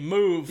gotta fucking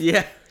move.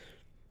 Yeah.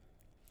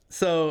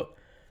 So,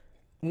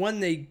 when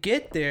they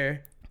get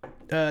there,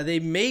 they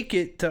make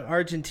it to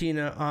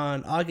Argentina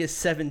on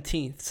August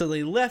 17th. So,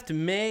 they left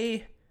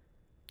May...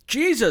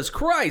 Jesus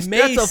Christ,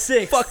 May that's a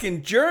 6th.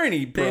 Fucking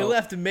journey, bro. They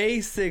left May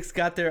 6th,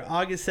 got there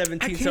August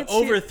 17th, so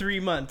over 3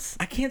 months.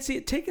 I can't see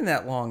it taking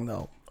that long,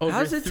 though. Over How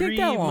does it take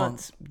that long?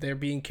 Months. They're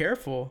being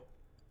careful.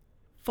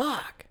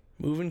 Fuck.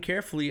 Moving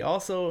carefully.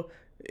 Also,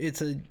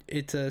 it's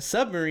a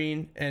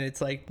submarine, and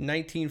it's like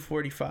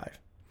 1945.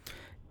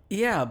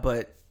 Yeah,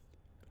 but,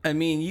 I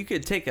mean, you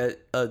could take a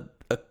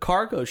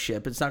cargo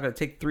ship. It's not going to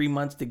take 3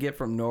 months to get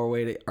from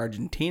Norway to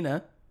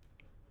Argentina.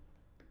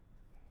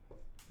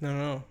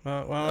 No.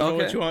 Well, I don't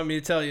know what you want me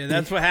to tell you.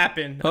 That's what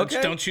happened.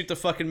 Okay. Don't shoot the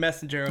fucking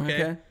messenger,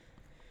 okay?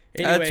 Anyway,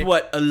 that's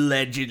what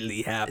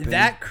allegedly happened.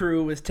 That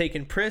crew was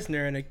taken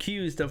prisoner and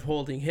accused of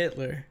holding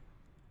Hitler.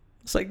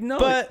 It's like, no,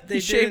 but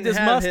he shaved his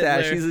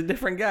mustache. Hitler, he's a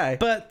different guy.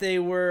 But they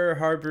were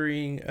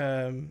harboring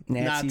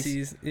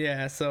Nazis.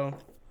 Yeah, so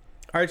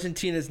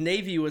Argentina's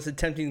Navy was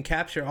attempting to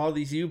capture all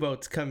these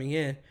U-boats coming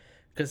in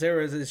because there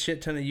was a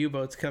shit ton of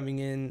U-boats coming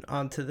in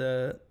onto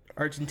the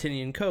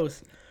Argentinian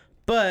coast.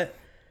 But...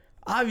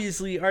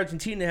 obviously,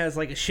 Argentina has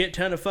like a shit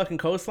ton of fucking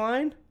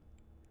coastline.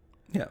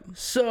 Yeah.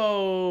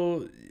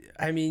 So,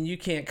 I mean, you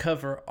can't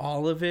cover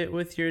all of it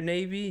with your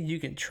Navy. You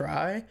can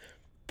try.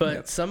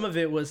 But some of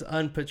it was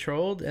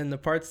unpatrolled. And the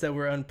parts that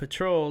were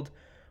unpatrolled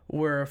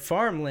were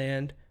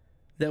farmland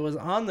that was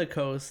on the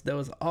coast that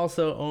was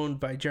also owned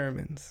by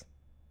Germans.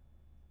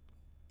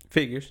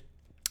 Figures.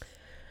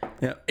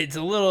 Yeah. It's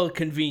a little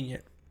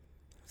convenient.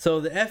 So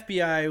the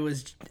FBI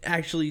was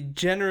actually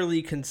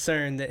generally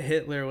concerned that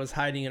Hitler was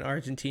hiding in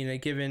Argentina,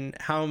 given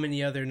how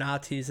many other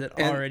Nazis had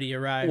already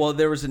arrived. Well,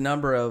 there was a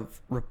number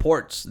of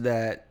reports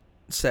that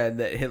said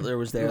that Hitler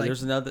was there. Like,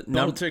 There's another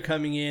boats are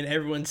coming in.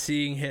 Everyone's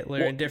seeing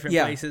Hitler in different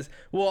places.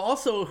 Well,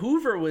 also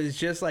Hoover was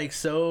just like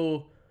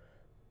so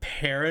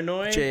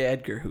paranoid. J.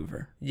 Edgar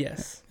Hoover.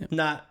 Yes,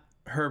 not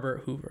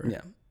Herbert Hoover.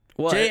 Yeah.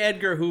 Well, J.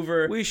 Edgar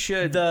Hoover. We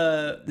should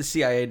the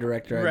CIA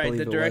director. I believe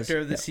the director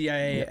of the Yeah.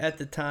 CIA Yeah. at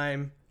the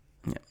time.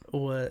 Yeah.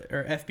 Or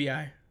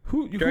FBI.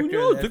 Who Director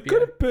knows? of the It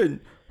could FBI. have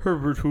been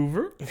Herbert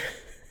Hoover.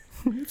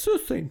 It's the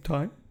same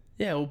time.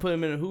 Yeah, we'll put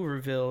him in a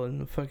Hooverville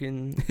and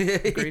fucking.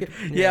 Great,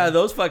 yeah,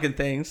 those fucking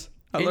things.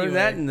 I learned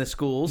that Anyway. in the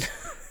schools.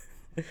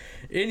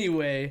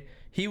 Anyway,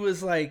 he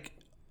was like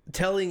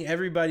telling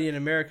everybody in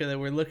America that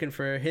we're looking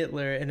for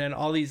Hitler, and then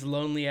all these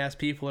lonely ass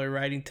people are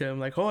writing to him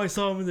like, "Oh, I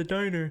saw him in the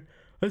diner.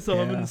 I saw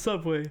him in Yeah. the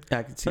subway."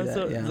 I could see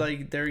that. Yeah.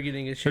 Like they're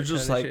getting a shit. They're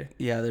just ton of like,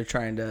 yeah, they're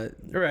trying to.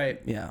 shit.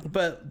 Right. Yeah.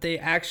 But they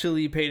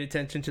actually paid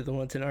attention to the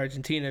ones in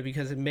Argentina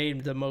because it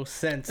made the most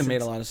sense. It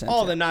made a lot of sense.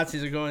 All yeah. the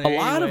Nazis are going A there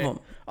lot of anyway.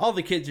 them. All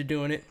the kids are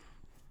doing it.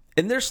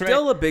 And there's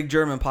still a big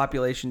German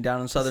population down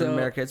in Southern So-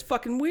 America. It's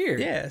fucking weird.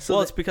 Yeah, so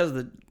well, it's because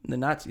of the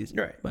Nazis.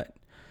 Right. But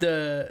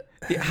The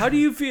how do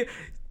you feel?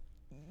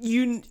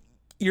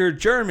 You're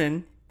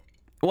German.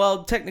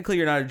 Well, technically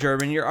you're not a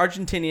German. You're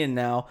Argentinian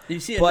now. you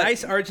see a but-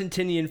 nice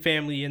Argentinian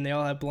family, and they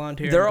all have blonde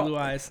hair They're and all- blue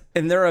eyes.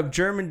 and they're of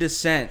German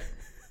descent.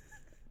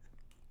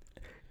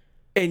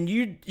 And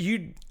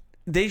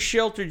they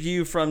sheltered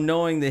you from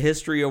knowing the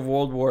history of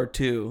World War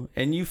II,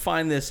 and you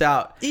find this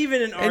out.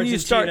 Even in And Argentina, you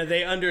start-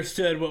 they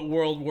understood what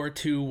World War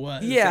II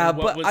was. Yeah, and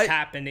what but was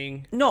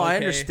happening. No, I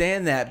Okay.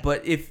 understand that,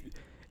 but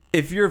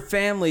if your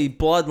family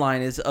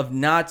bloodline is of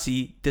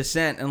Nazi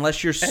descent,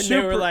 unless you're And they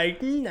were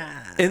like, nah.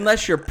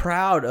 unless you're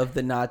proud of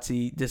the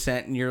Nazi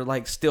descent and you're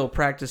like still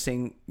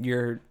practicing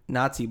your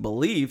Nazi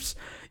beliefs,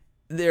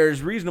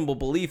 there's reasonable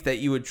belief that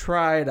you would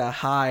try to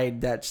hide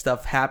that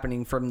stuff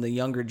happening from the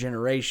younger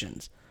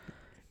generations.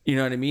 You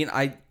know what I mean?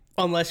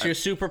 Unless you're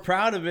super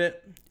proud of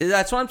it.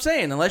 That's what I'm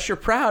saying. Unless you're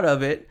proud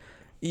of it,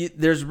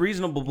 there's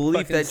reasonable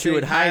belief Fucking that you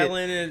would hide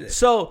Highland it.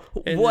 So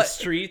in what? the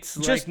streets,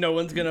 just- like no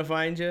one's gonna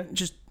find you.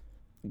 Just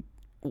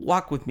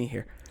walk with me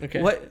here.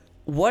 Okay.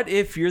 What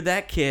if you're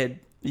that kid?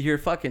 You're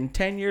fucking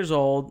 10 years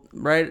old,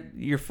 right?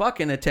 You're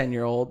fucking a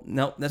 10-year-old.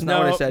 Nope, that's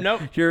not what I said.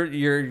 Nope.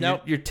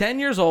 You're 10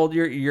 years old.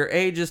 Your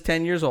age is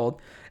 10 years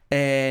old,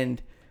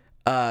 and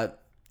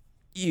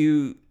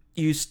you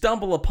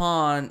stumble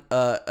upon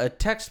a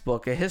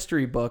textbook, a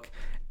history book,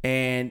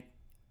 and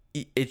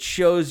it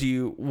shows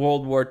you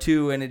World War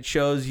II, and it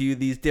shows you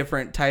these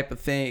different type of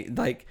things.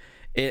 Like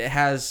it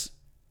has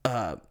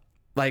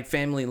like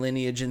family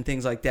lineage and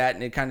things like that,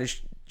 and it kind of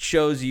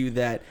shows you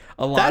that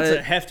a lot That's of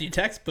a hefty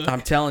textbook.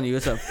 I'm telling you,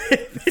 it's a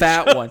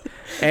fat one,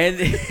 and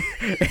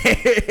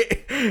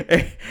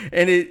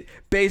and it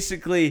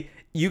basically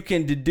you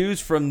can deduce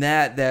from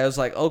that I was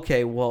like,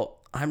 okay, well,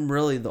 I'm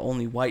really the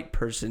only white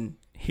person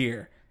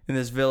here in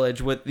this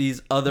village with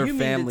these other You mean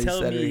to families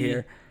tell that are me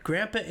here.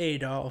 Grandpa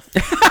Adolf.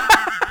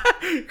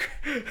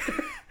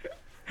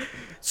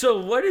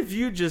 So what if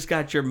you just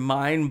got your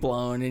mind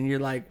blown and you're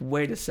like,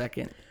 wait a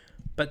second,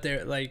 But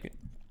they're like,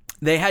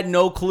 they had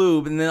no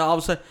clue, and then all of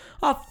a sudden,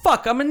 oh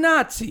fuck, I'm a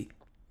Nazi.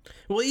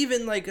 well,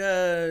 even like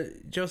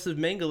Joseph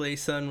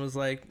Mengele's son was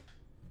like,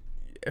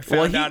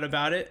 found out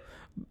about it.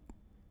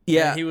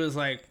 Yeah, And he was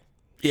like,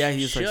 yeah,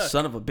 he was like, shook.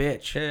 son of a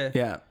bitch.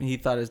 Yeah. He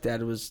thought his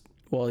dad was.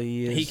 Well,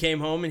 he is. He came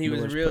home and he the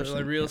was worst a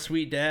person. real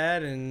sweet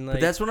dad, and like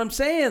But that's what I'm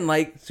saying.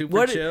 Like,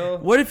 Super chill.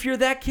 What if you're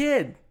that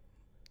kid?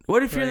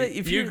 What if like, you're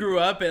if you grew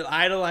up and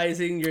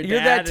idolizing your you're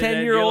dad, that and then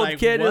 10-year-old you're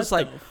kid what is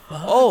like, the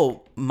fuck?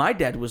 oh, my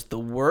dad was the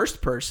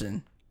worst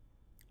person.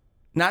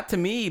 Not to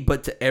me,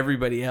 but to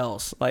everybody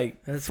else.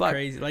 Like, That's fuck.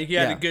 crazy. Like you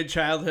had Yeah. a good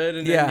childhood,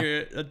 and Yeah. then your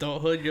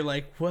adulthood, you're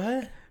like,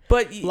 what?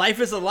 But Life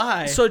is a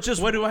lie. So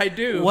just what do I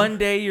do? One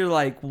day you're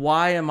like,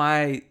 why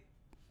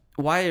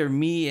are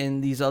me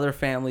and these other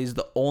families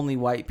the only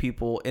white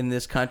people in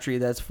this country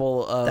that's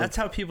full of That's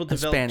how people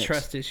develop Hispanics.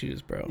 trust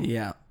issues, bro.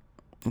 Yeah,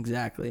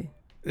 exactly.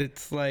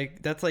 It's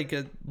like that's like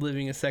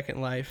living a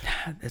second life.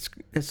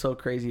 It's so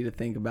crazy to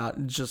think about.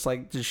 It's just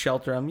like to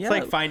shelter them. Yeah, It's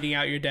like finding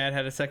out your dad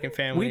had a second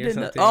family we or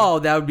didn't. something. Oh,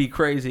 that would be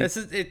crazy. It's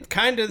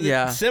kind of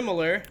Yeah.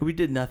 similar. We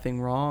did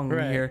nothing wrong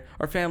Right. here.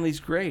 Our family's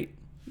great,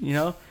 you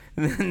know.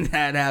 And then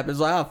that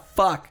happens. Like, oh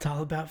fuck. It's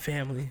all about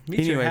family.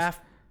 Meet your Anyways,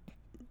 half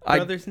I-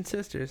 brothers and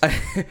sisters.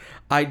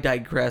 I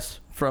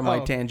digress from my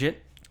Oh. tangent.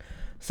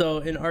 So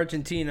in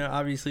Argentina,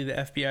 obviously the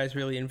FBI is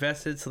really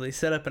invested, so they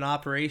set up an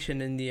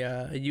operation in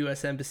the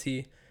U.S.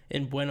 Embassy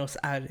in Buenos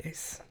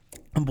Aires.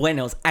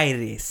 Buenos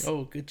Aires.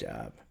 Oh, good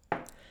job.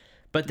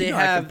 But they You know, I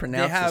can have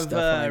pronounce this stuff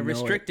when I know it.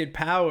 restricted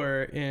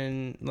power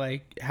in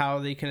like how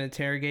they can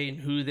interrogate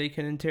and who they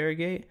can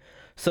interrogate.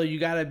 So you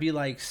gotta be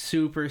like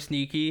super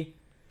sneaky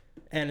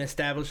and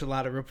establish a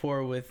lot of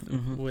rapport with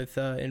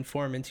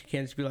informants. You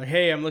can't just be like,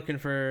 "Hey, I'm looking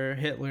for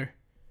Hitler."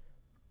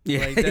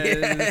 Yeah, Like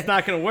it's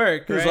not gonna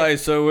work. It's right? like,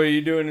 so what are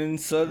you doing in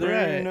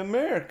Southern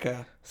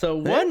America? So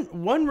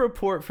one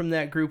report from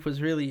that group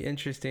was really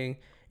interesting.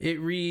 It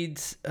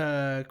reads,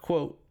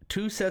 "quote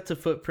 2 sets of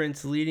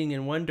footprints leading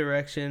in one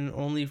direction,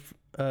 only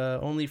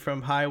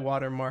from high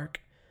water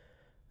mark.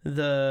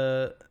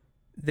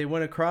 They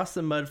went across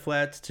the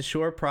mudflats to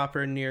shore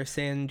proper near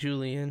San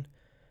Julian.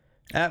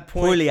 At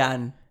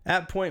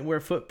point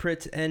where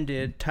footprints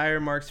ended, tire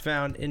marks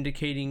found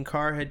indicating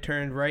car had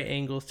turned right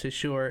angles to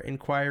shore.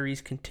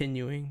 Inquiries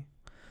continuing."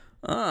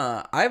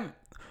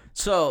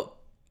 So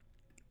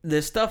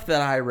the stuff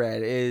that I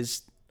read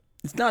is,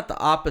 it's not the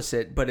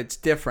opposite, but it's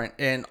different,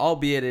 and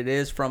albeit it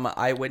is from an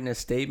eyewitness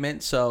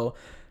statement. So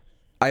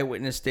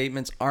eyewitness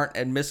statements aren't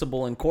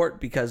admissible in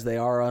court because they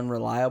are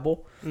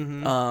unreliable.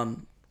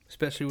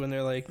 Especially when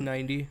they're like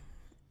 90.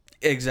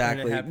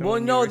 Exactly. Well,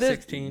 no,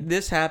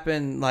 this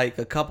happened like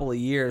a couple of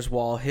years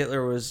while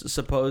Hitler was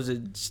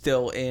supposed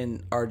still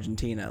in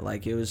Argentina.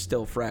 Like, it was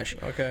still fresh.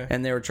 Okay.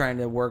 And they were trying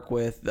to work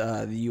with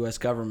the U.S.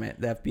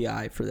 government, the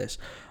FBI, for this.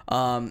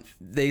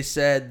 They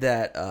said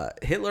that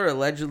Hitler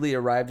allegedly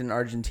arrived in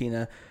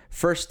Argentina,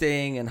 first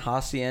staying in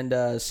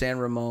Hacienda San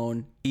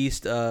Ramon,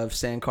 east of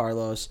San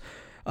Carlos.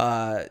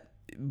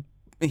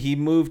 He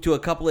moved to a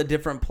couple of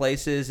different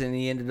places, and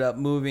he ended up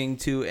moving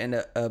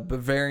to a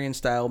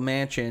Bavarian-style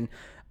mansion.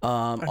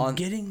 I'm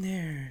getting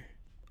there.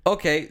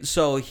 Okay,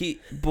 so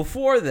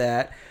before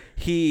that,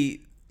 they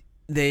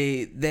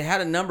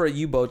had a number of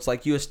U-boats,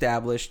 like you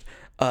established,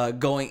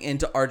 going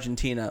into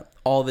Argentina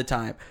all the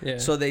time. Yeah.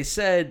 So they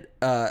said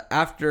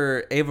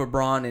after Eva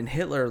Braun and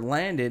Hitler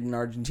landed in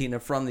Argentina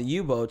from the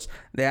U-boats,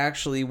 they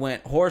actually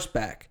went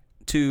horseback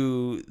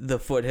to the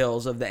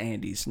foothills of the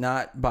Andes,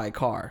 not by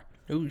car.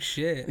 Oh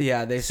shit!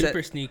 Yeah, they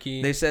super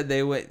sneaky. They said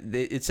they went.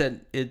 It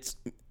said it's.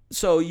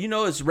 So,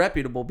 it's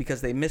reputable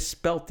because they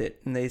misspelt it,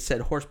 and they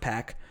said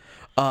horsepack.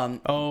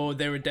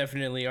 They were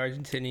definitely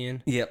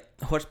Argentinian.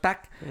 Yep,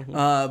 horsepack.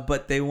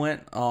 But they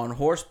went on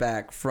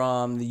horseback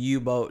from the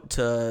U-boat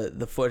to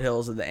the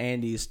foothills of the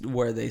Andes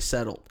where they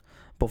settled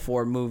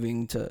before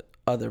moving to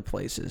other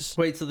places.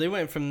 Wait, so they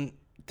went from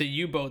the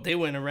U-boat, they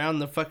went around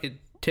the fucking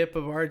tip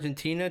of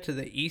Argentina to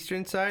the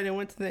eastern side and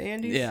went to the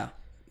Andes? Yeah,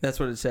 that's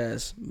what it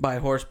says. By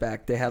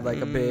horseback. They had like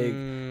a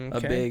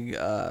big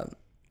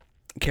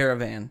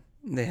caravan.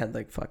 They had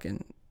like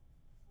fucking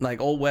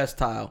like Old West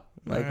style,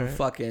 like a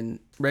fucking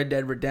Red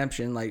Dead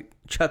Redemption, like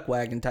chuck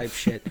wagon type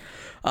shit.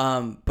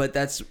 But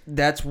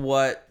that's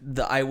what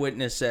the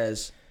eyewitness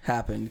says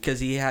happened,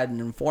 because he had an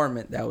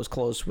informant that was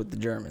close with the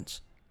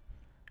Germans.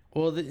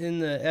 Well, in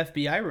the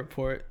FBI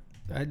report,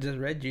 I just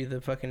read you the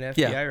fucking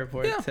FBI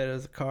report. It said it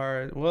was a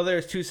car. Well,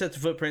 there's 2 sets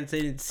of footprints.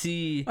 They didn't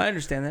see. I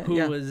understand that. Who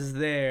was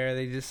there?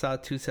 They just saw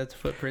 2 sets of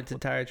footprints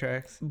and tire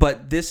tracks.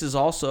 But this is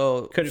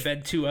also could have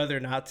been 2 other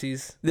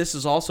Nazis. This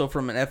is also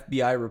from an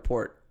FBI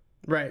report.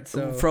 Right.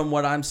 So from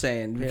what I'm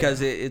saying,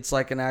 because it's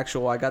like an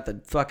actual. I got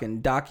the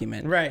fucking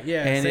document. Right.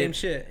 Yeah. And same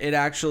shit. It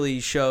actually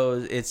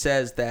shows. It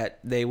says that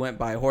they went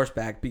by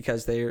horseback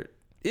because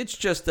it's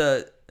just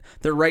they're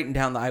writing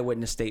down the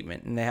eyewitness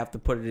statement, and they have to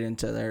put it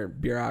into their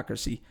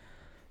bureaucracy.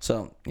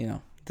 So,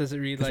 Does it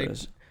read like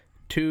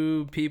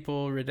 2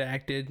 people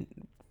redacted,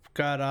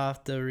 got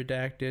off the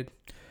redacted,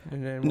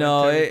 and then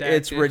no,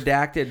 it's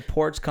redacted.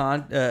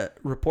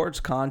 Reports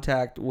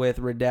contact with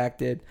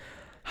redacted,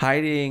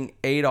 hiding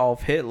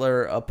Adolf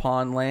Hitler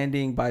upon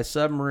landing by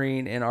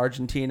submarine in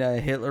Argentina.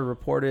 Hitler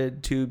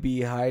reported to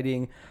be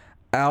hiding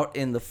out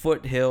in the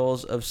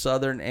foothills of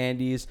southern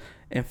Andes.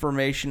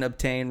 Information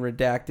obtained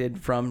redacted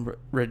from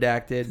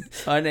redacted,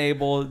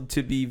 unable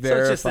to be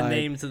verified. So it's just the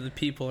names of the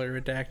people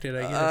are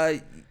redacted, I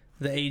guess.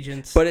 The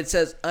agents. But it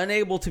says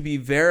unable to be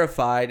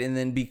verified, and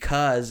then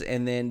because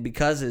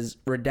is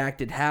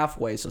redacted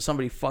halfway, so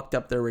somebody fucked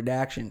up their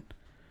redaction.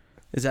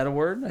 Is that a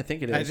word? I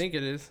think it is. I think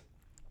it is.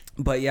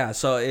 But yeah,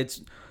 so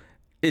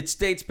it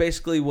states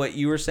basically what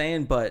you were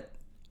saying, but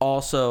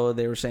also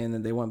they were saying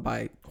that they went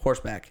by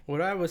horseback.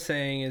 What I was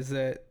saying is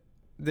that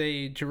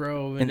they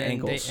drove and then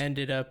they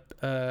ended up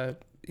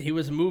he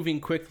was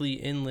moving quickly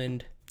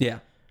inland. Yeah.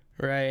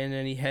 Right, and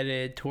then he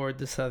headed toward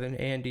the southern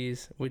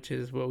Andes, which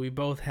is what we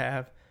both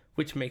have,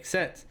 which makes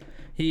sense.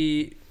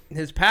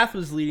 His path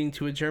was leading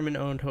to a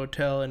German-owned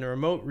hotel in a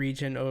remote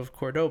region of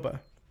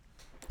Cordoba.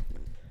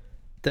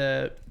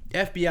 The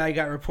FBI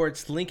got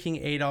reports linking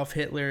Adolf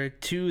Hitler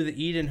to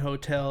the Eden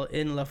Hotel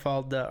in La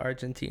Falda,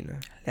 Argentina.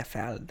 La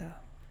Falda.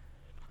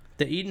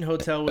 The Eden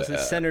Hotel was the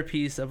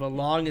centerpiece of a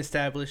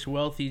long-established,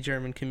 wealthy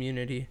German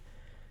community.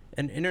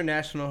 An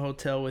international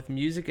hotel with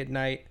music at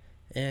night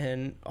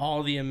and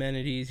all the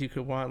amenities you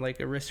could want,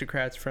 like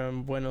aristocrats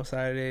from Buenos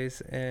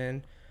Aires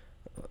and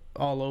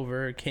all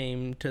over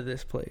came to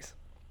this place.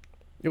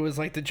 It was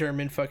like the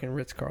German fucking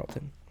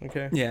Ritz-Carlton,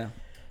 okay? Yeah.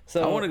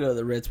 So I want to go to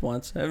the Ritz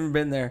once. I haven't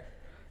been there.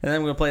 And then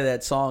I'm going to play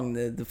that song,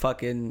 the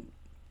fucking...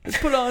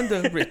 Put on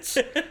the Ritz.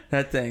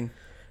 That thing.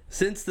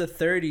 Since the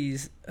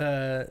 30s,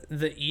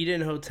 the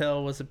Eden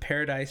Hotel was a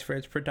paradise for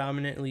its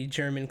predominantly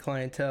German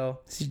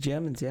clientele. It's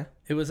Germans, yeah.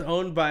 It was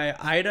owned by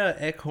Ida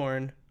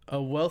Eckhorn,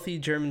 a wealthy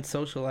German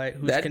socialite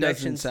whose That doesn't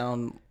connections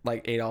sound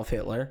like Adolf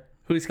Hitler.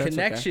 whose That's okay.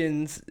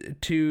 connections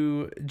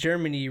to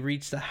Germany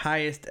reached the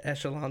highest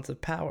echelons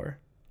of power.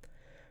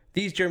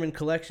 These German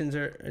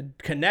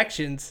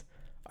connections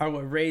are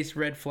what raised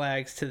red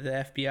flags to the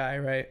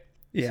FBI, right?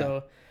 Yeah.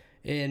 So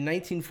in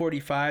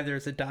 1945, there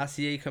was a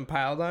dossier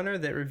compiled on her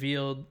that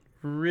revealed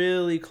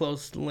really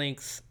close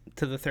links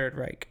to the Third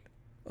Reich.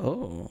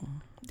 Oh,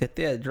 the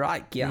Third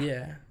Reich, yeah.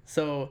 Yeah.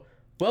 So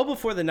well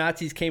before the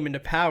Nazis came into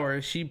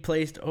power, she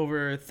placed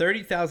over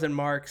 30,000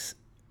 marks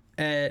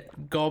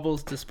at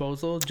Goebbels'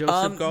 disposal.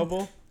 Joseph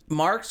Goebbels.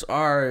 Marks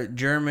are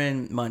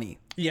German money.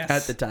 Yes.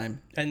 At the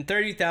time. And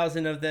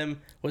 30,000 of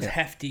them was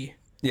hefty.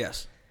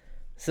 Yes.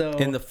 So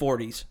In the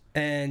 40s.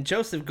 and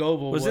Joseph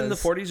Goebbels Was it in the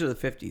 40s or the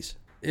 50s?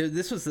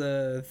 This was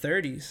the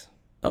 30s.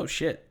 Oh,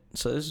 shit.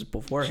 So this is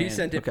beforehand. She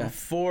sent it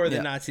before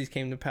the Nazis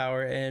came to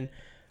power, and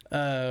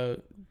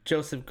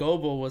Joseph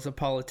Goebbels was a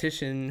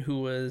politician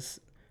who was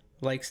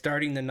like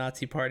starting the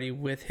Nazi Party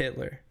with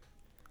Hitler.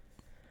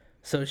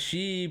 So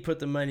she put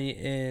the money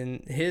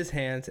in his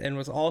hands and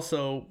was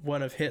also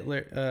one of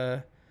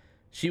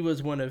she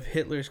was one of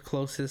Hitler's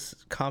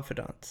closest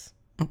confidants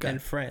and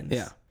friends.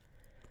 Yeah.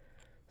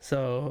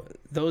 So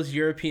those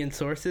European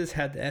sources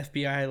had the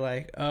FBI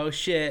like, oh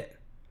shit.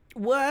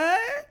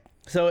 What?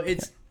 So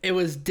it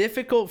was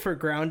difficult for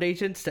ground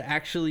agents to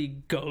actually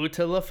go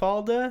to La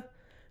Falda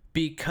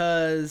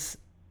because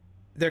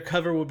their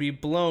cover would be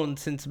blown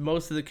since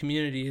most of the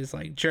community is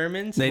like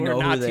Germans They or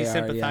know who Nazi they are,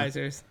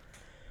 sympathizers.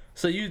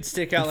 So you'd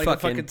stick out like a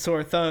fucking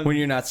sore thumb. When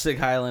you're not Sig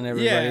Heiling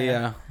everybody,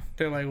 yeah.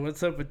 They're like,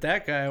 what's up with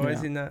that guy? Why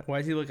is he not? Why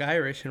does he look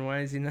Irish? And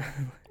why is he not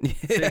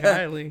Sig Yeah.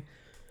 Heiling?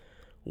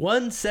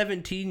 One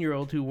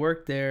 17-year-old who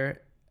worked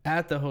there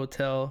at the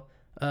hotel.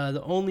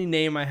 The only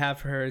name I have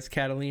for her is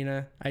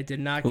Catalina. I did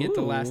not get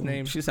the last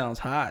name. She sounds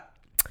hot.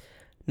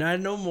 Not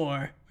no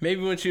more.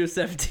 Maybe when she was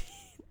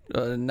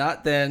 17.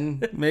 Not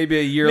then. Maybe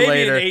a year Maybe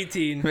later. in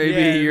 18. Maybe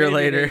a year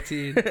later.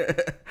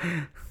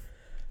 18.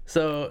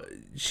 So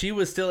she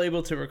was still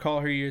able to recall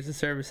her years of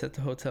service at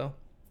the hotel.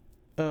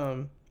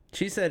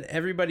 She said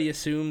everybody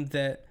assumed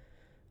that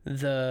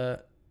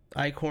the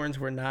Eichhorns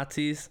were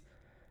Nazis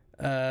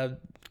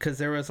because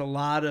there was a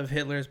lot of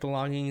Hitler's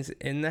belongings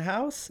in the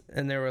house,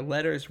 and there were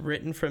letters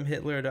written from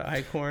Hitler to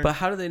Eichhorn. But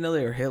how do they know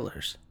they were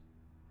Hitler's?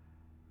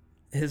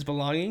 His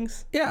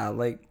belongings? Yeah,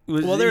 like...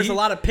 there's a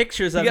lot of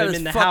pictures of him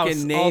in the fucking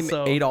house. Name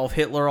Also, Adolf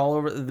Hitler all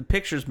over. The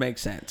pictures make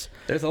sense.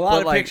 there's a lot But,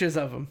 of like, pictures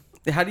of him.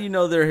 How do you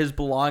know they're his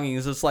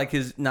belongings? It's like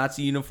his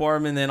Nazi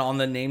uniform, and then on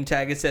the name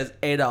tag it says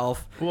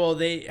Adolf. Well,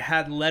 they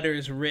had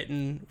letters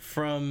written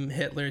from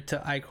Hitler to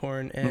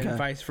Eichhorn and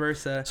vice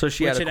versa. So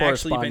she had which a had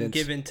actually been correspondence.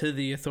 given to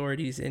the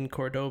authorities in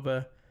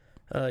Cordoba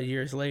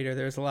years later.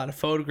 There's a lot of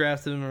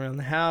photographs of him around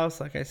the house,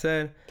 like I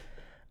said.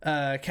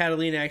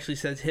 Catalina actually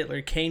says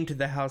Hitler came to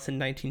the house in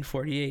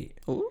 1948,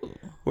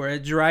 where a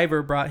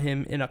driver brought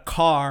him in a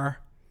car.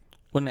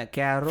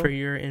 For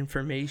your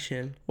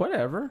information.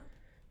 Whatever.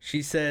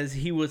 She says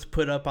he was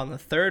put up on the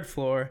third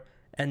floor,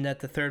 and that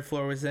the third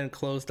floor was then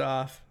closed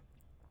off.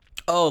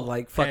 Oh,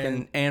 like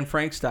fucking Anne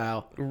Frank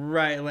style.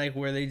 Right, like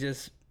where they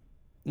just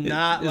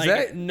not is like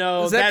that,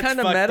 no. Is that that's kind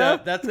of fucked meta?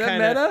 up. That's is that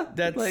kind of meta.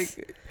 that's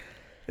like.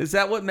 Is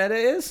that what meta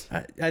is?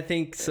 I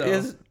think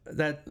so.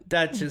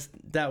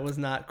 That was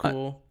not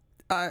cool.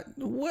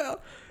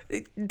 Well,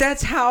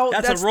 that's how.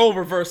 That's a role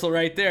reversal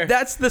right there.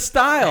 That's the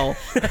style.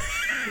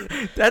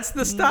 That's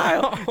the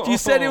style. No. You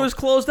said it was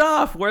closed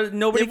off where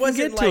nobody can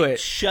get to it.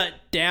 Shut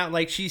down.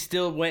 Like she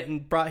still went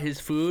and brought his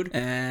food,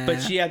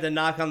 but she had to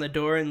knock on the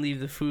door and leave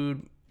the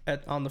food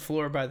on the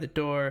floor by the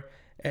door,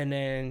 and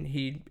then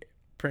he'd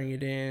bring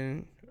it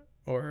in,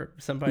 or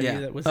somebody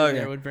that was in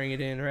there would bring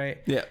it in. Right?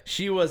 Yeah.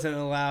 She wasn't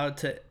allowed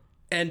to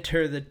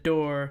enter the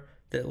door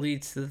that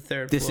leads to the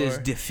third floor. This is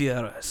the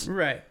Führer's.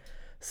 Right.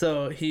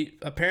 So he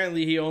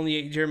only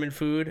ate German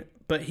food,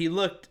 but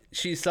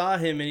she saw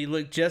him and he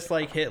looked just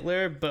like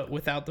Hitler, but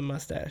without the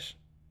mustache.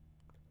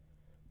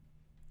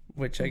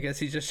 Which I guess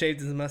he just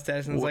shaved his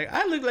mustache and was like,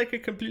 I look like a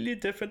completely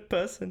different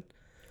person.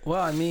 Well,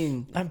 I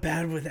mean, I'm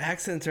bad with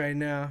accents right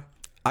now.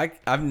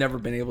 I've never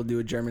been able to do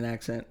a German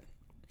accent.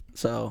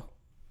 So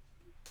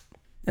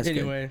that's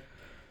anyway.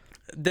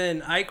 Good.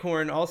 Then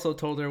Eichhorn also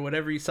told her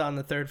whatever you saw on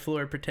the third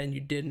floor, pretend you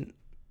didn't.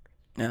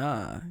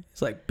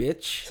 It's like,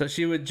 bitch. So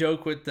she would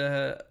joke with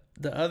the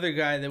other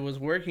guy that was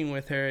working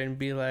with her and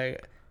be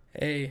like,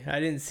 hey, I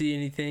didn't see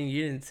anything.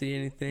 You didn't see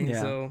anything.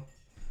 Yeah. So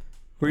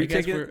I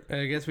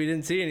guess we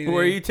didn't see anything.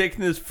 Where are you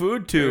taking this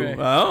food to? Right.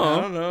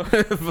 I don't know.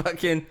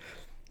 Fucking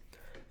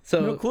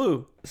no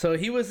clue. So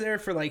he was there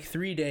for like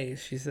 3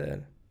 days, she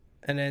said.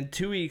 And then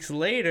 2 weeks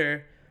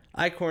later,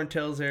 Eichhorn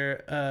tells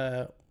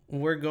her,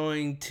 we're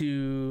going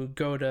to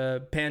go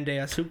to Pan de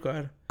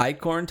Azúcar.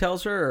 Eichhorn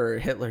tells her, or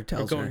Hitler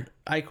tells her?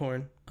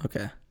 Eichhorn.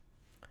 Okay.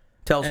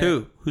 Tells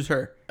who? Who's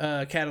her?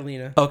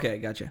 Catalina. Okay,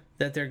 gotcha.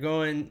 That they're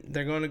going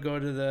to go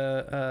to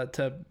the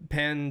to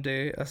Pan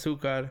de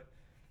Azúcar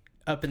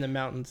up in the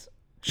mountains.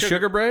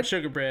 Sugar bread?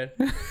 Sugar bread.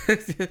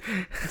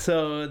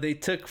 So they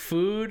took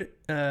food.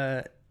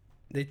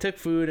 They took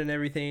food and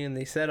everything, and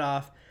they set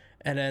off.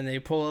 And then they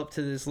pull up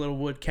to this little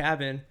wood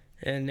cabin,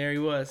 and there he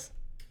was.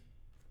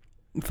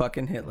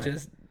 Fucking Hitler.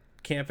 Just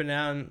camping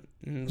out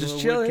in Just little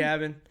chilling. wood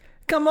cabin.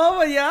 Come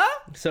over, yeah?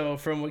 So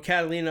from what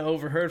Catalina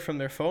overheard from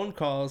their phone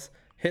calls,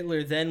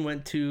 Hitler then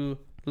went to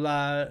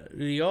La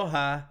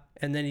Rioja,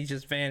 and then he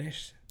just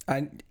vanished.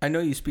 I know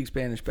you speak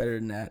Spanish better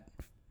than that.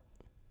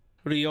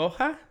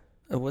 Rioja?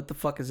 What the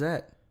fuck is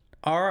that?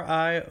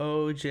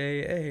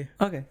 Rioja.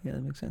 Okay, yeah,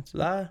 that makes sense.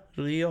 La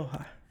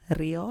Rioja.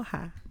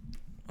 Rioja.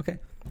 Okay.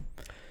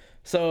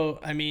 So,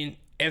 I mean,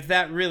 if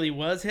that really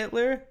was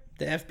Hitler,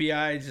 the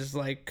FBI just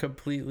like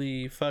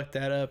completely fucked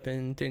that up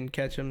and didn't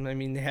catch him. I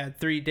mean, they had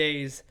 3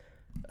 days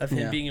of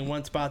him being in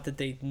one spot that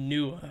they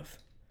knew of.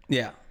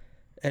 Yeah.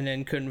 And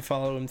then couldn't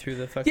follow him through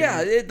the fucking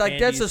Like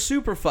that's a Andes.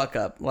 super fuck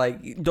up.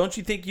 Like, don't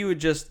you think you would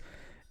just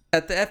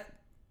at the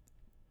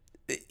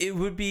it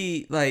would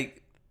be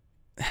like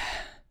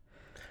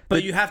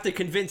But you have to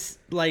convince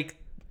like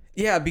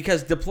yeah,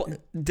 because Hoover.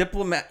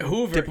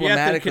 diplomatically You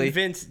have to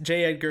convince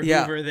J. Edgar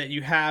Hoover that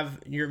you have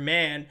your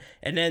man,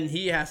 and then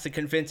he has to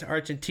convince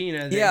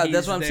Argentina. That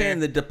that's what I'm there. saying.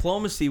 The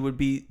diplomacy would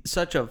be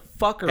such a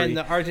fuckery. And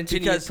the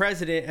Argentinian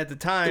president at the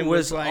time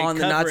was like on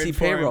the covering Nazi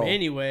for him payroll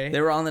anyway.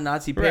 They were on the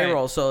Nazi Right.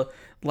 payroll, so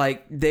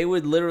like they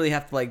would literally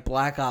have to like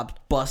black ops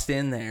bust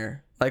in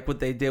there, like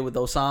what they did with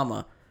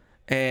Osama,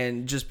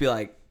 and just be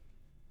like,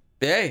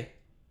 "Hey,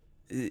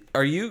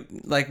 are you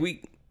like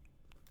we?"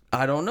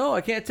 I don't know.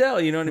 I can't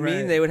tell. You know what I mean?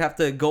 Right. They would have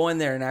to go in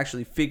there and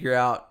actually figure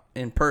out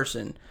in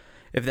person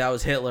if that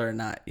was Hitler or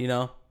not. You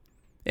know,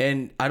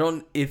 and I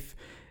don't if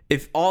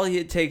all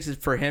it takes is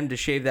for him to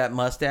shave that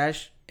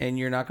mustache and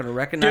you're not going to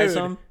recognize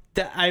him.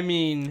 I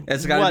mean,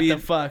 It's gotta what be the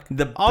fuck?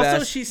 the Also,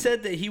 best- she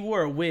said that he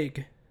wore a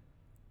wig.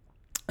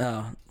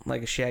 Oh,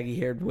 like a shaggy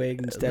haired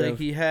wig instead Like of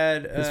he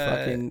had his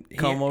fucking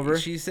comb over?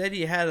 She said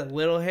he had a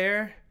little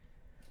hair,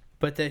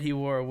 but that he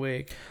wore a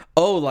wig.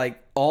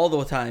 like all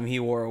the time he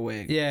wore a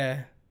wig.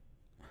 Yeah.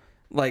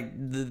 Like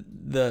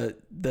the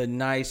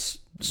nice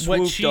What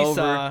swooped she over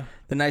saw.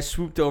 the nice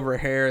swooped over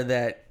hair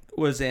that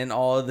was in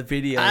all of the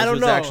videos I don't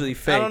was know. actually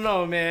fake. I don't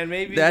know, man.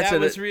 Maybe That's that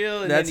an- was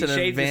real, and that's then he an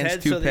shaved his head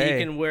advanced so that toupee. he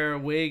can wear a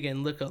wig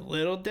and look a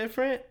little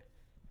different.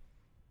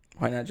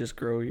 Why not just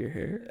grow your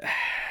hair?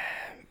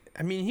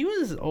 I mean, he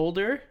was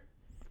older,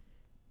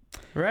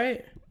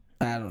 right?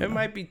 I don't know. It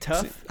might be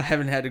tough. I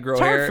haven't had to grow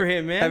It's hard hair for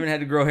him, man. I haven't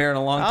had to grow hair in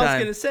a long I was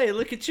time. gonna say,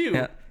 look at you.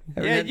 Yeah.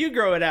 Haven't Yeah, had- you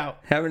grow it out.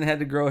 Haven't had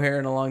to grow hair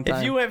in a long time.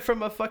 If you went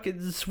from a fucking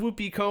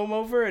swoopy comb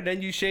over and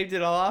then you shaved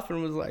it all off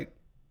and was like,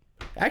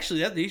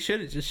 actually, he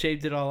should have just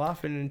shaved it all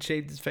off and then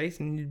shaved his face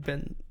and you'd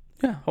been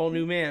a whole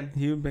new man.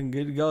 You've been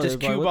good to go. Just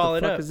They're like, cue what ball the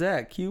it fuck up. is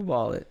that? Cue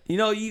ball it. You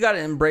know, you got to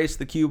embrace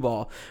the cue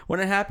ball. When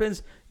it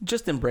happens,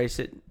 just embrace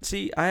it.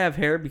 See, I have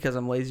hair because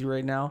I'm lazy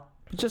right now.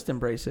 But just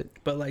embrace it.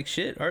 But like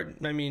shit,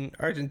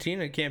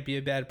 Argentina can't be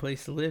a bad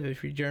place to live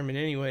if you're German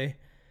anyway,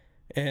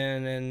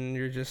 and then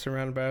you're just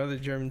surrounded by other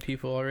German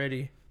people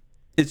already.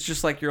 It's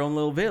just like your own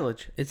little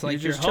village. It's like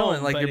you're just home,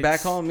 chilling, like but you're back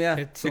it's- home. Yeah,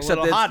 It's a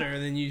Except little hotter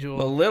than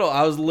usual. A little.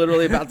 I was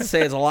literally about to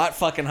say it's a lot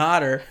fucking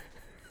hotter.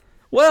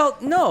 Well,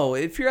 no.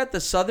 If you're at the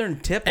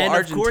southern tip and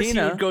of of course, you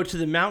Argentina, would go to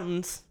the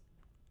mountains,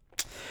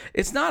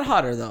 it's not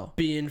hotter though.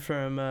 being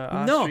from No,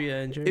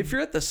 Austria and Germany. if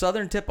you're at the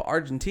southern tip of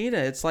Argentina,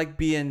 it's like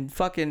being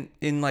fucking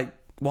in like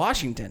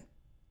Washington.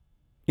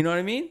 You know what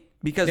I mean?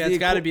 Because yeah, it's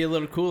got to be a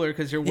little cooler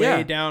because you're way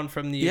Yeah. down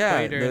from the yeah,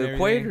 equator. and the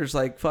everything. equator's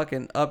like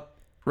fucking up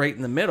right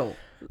in the middle.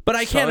 But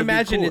I So can't it'd be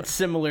imagine cooler. it's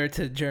similar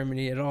to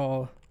Germany at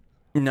all,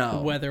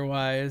 No,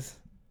 weather-wise.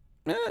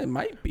 It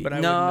might be. But I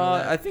no, wouldn't know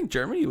that. I think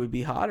Germany would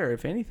be hotter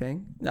if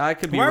anything. I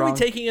could be Why are wrong. we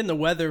taking in the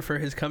weather for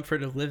his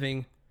comfort of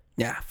living?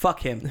 Yeah,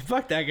 fuck him.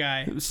 Fuck that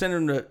guy. Send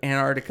him to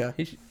Antarctica.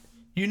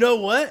 You know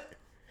what?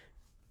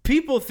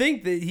 People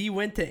think that he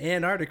went to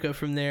Antarctica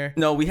from there.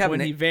 No, we have when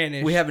he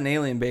vanished. We have an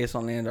alien base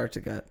on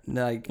Antarctica.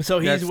 Like, So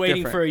he's that's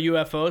waiting different. for a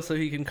UFO so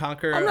he can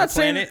conquer I'm a not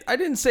saying. planet. I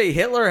didn't say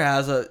Hitler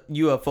has a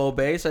UFO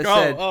base. I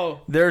said oh.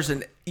 there's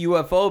an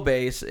UFO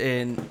base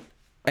in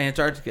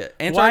Antarctica.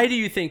 Why do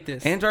you think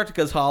this?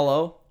 Antarctica's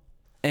hollow,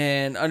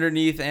 and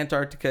underneath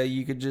Antarctica,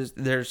 you could just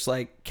there's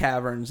like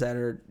caverns that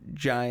are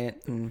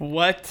giant. And,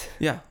 What?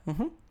 yeah,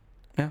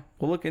 yeah.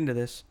 We'll look into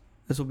this.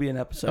 This will be an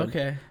episode.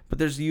 Okay. But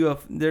there's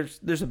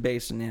there's a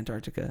base in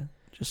Antarctica.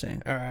 Just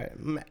saying. All right.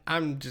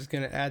 I'm just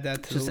going to add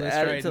that to Just the list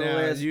add it right to the now.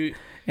 list.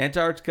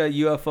 Antarctica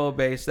UFO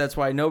base. That's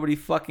why nobody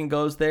fucking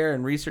goes there,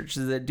 and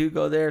researchers that do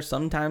go there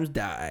sometimes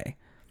die.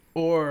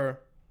 Or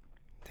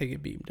they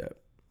get beamed up.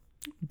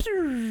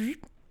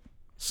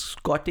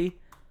 Scotty,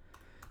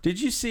 did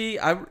you see?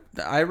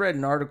 I read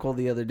an article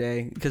the other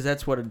day because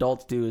that's what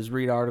adults do is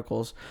read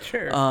articles.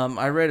 Sure.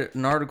 I read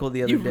an article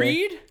the other you day.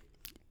 read?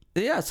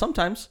 Yeah,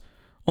 sometimes.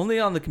 Only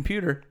on the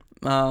computer.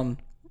 I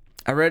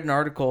read an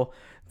article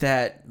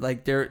that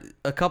like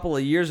a couple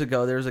of years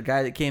ago there was a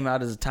guy that came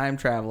out as a time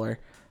traveler.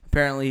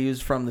 Apparently he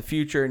was from the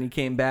future and he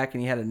came back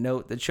and he had a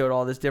note that showed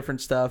all this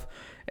different stuff.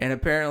 And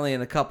apparently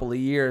in a couple of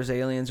years,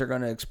 aliens are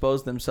going to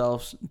expose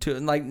themselves to,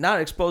 like, not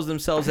expose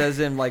themselves as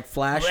in like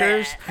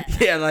flashers.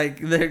 Yeah, like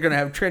they're going to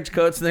have trench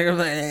coats and they're going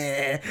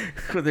to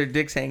be with their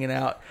dicks hanging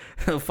out.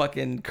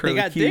 Fucking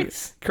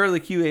curly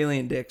Q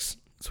alien dicks.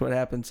 That's what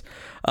happens.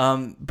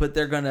 But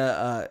they're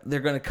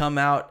gonna come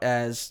out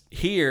as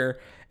here,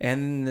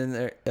 and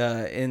then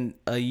in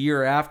a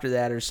year after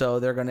that or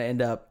so, they're gonna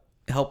end up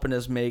helping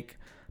us make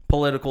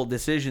political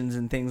decisions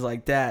and things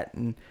like that.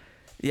 And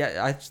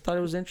yeah, I just thought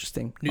it was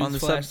interesting.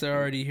 Newsflash, they're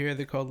already here.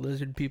 They're called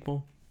lizard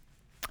people.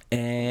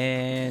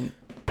 And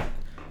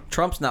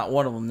Trump's not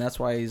one of them. That's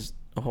why he's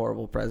a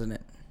horrible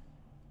president.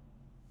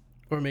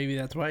 Or maybe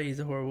that's why he's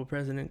a horrible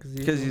president.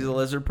 Because he's a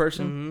lizard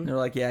person? Mm-hmm. They're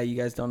like, yeah, you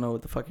guys don't know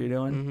what the fuck you're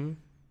doing? Mm-hmm.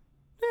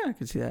 Yeah, I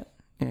can see that.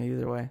 Yeah,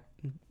 either way.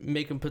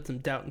 Make them put some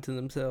doubt into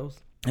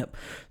themselves. Yep.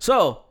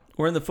 So,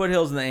 we're in the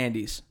foothills of the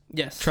Andes.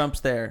 Yes.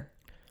 Trump's there.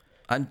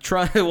 I'm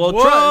trying. Well,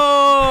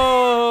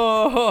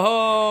 whoa!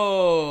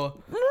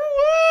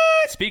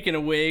 What? Speaking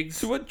of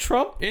wigs. What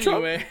Trump?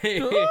 Anyway.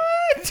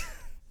 What?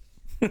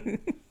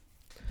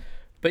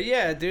 But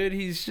yeah, dude,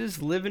 he's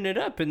just living it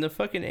up in the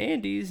fucking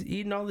Andes,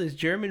 eating all this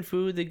German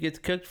food that gets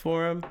cooked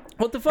for him.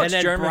 What the fuck's and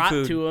then German brought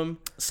food? to him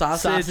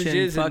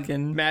Sausages and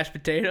fucking mashed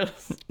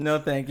potatoes. No,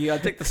 thank you. I'll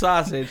take the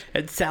sausage.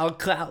 And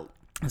sauerkraut.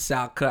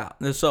 Sauerkraut.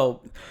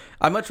 So,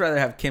 I'd much rather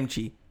have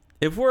kimchi.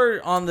 If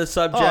we're on the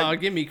subject... Oh,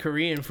 give me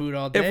Korean food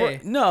all day.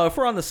 If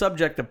we're on the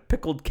subject of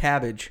pickled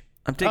cabbage,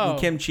 I'm taking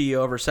kimchi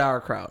over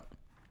sauerkraut.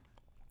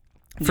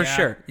 For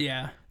sure.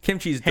 Yeah.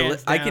 Kimchi's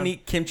delicious. I can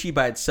eat kimchi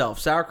by itself.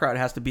 Sauerkraut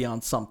has to be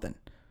on something.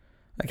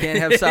 I can't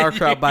have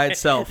sauerkraut by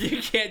itself. You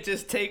can't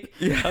just take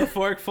a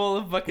fork full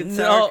of fucking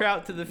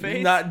sauerkraut to the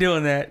face? Not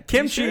doing that.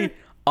 Kimchi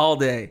all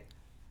day.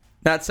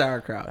 Not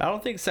sauerkraut. I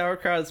don't think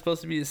sauerkraut is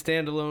supposed to be a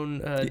standalone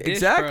dish,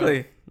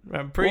 exactly. bro.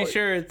 I'm pretty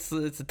sure it's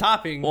a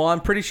topping. Well, I'm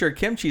pretty sure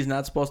kimchi is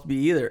not supposed to be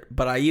either,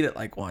 but I eat it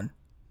like one.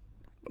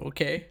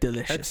 Okay.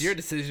 Delicious. That's your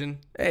decision.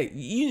 Hey,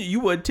 you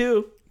would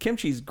too.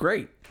 Kimchi's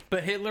great.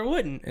 But Hitler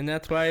wouldn't, and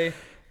that's why...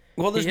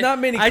 Well, there's not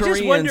many Koreans. I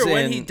just wonder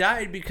when he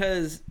died,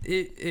 because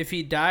if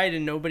he died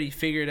and nobody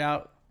figured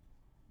out...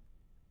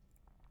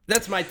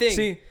 That's my thing.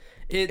 See,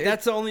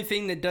 that's the only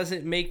thing that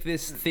doesn't make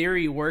this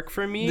theory work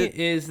for me,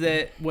 is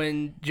that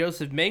when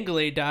Joseph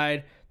Mengele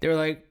died, they were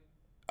like,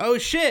 oh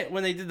shit,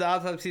 when they did the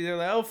autopsy, they're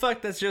like, oh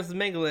fuck, that's Joseph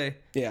Mengele.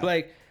 Yeah.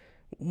 Like,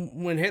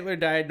 when Hitler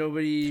died,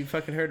 nobody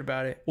fucking heard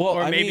about it. Well,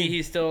 or maybe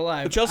he's still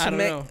alive. I don't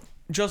know.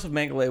 Joseph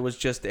Mengele was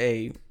just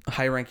a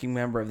high-ranking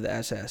member of the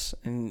SS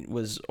and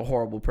was a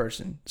horrible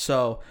person.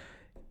 So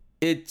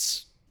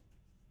it's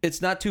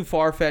not too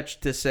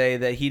far-fetched to say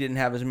that he didn't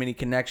have as many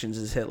connections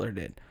as Hitler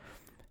did.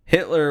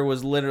 Hitler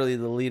was literally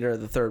the leader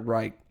of the Third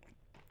Reich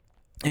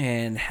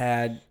and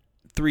had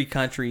 3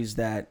 countries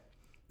that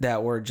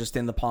were just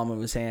in the palm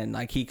of his hand.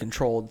 Like, he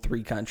controlled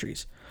 3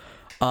 countries.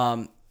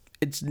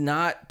 It's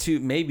not too,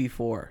 maybe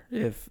 4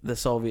 if the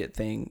Soviet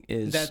thing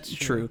is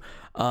true.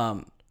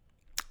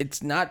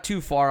 It's not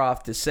too far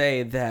off to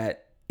say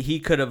that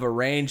he could have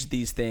arranged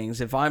these things.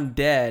 If I'm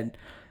dead,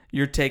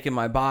 you're taking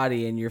my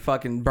body and you're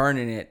fucking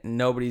burning it and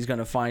nobody's going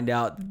to find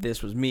out that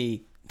this was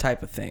me,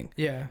 type of thing.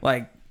 Yeah.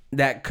 Like,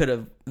 that could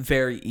have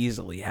very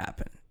easily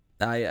happened.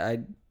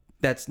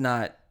 That's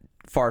not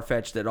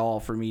far-fetched at all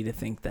for me to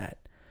think that.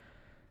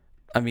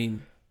 I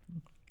mean,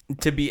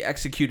 to be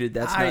executed,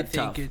 that's not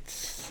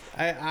tough.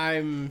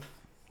 I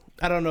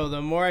don't know.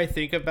 The more I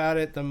think about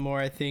it, the more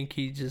I think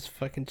he just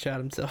fucking shot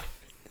himself.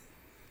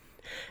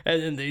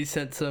 And then they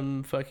sent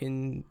some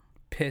fucking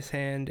piss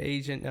hand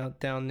agent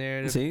out down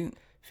there to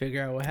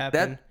figure out what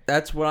happened.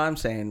 That's what I'm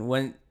saying.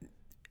 When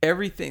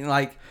everything,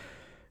 like,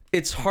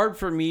 it's hard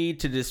for me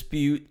to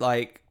dispute,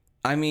 like,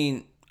 I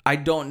mean, I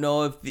don't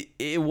know if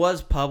it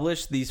was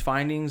published, these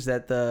findings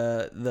that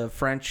the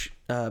French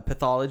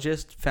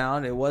pathologist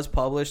found. It was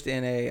published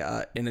in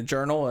a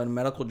journal, in a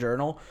medical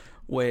journal,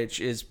 which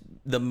is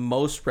the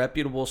most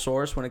reputable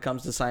source when it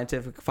comes to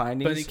scientific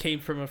findings. But it came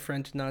from a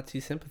French Nazi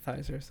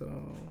sympathizer,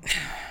 so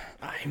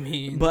I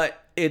mean.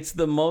 But it's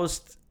the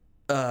most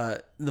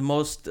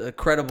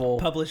credible.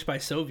 Published by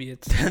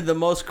Soviets. The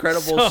most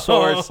credible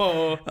source.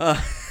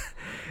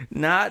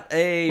 Not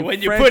a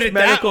when French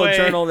medical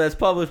journal that's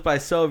published by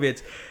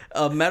Soviets.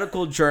 A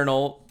medical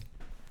journal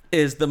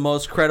is the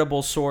most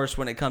credible source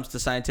when it comes to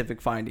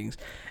scientific findings.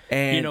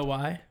 And you know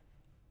why?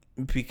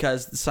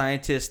 Because the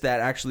scientists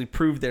that actually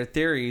prove their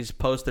theories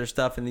post their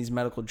stuff in these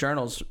medical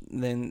journals,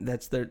 then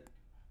that's their...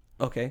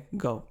 Okay,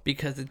 go.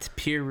 Because it's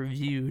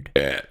peer-reviewed.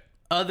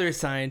 Other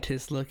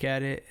scientists look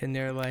at it and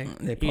they're like,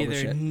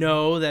 either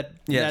no,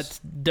 that's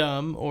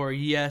dumb, or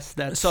yes,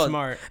 that's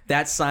smart.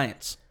 That's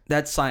science.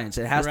 That's science.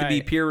 It has to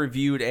be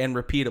peer-reviewed and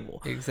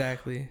repeatable.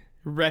 Exactly.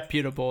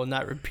 Reputable,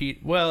 not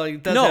repeat. Well,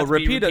 it doesn't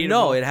repeatable.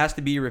 No, it has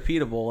to be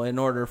repeatable in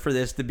order for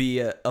this to be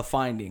a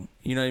finding.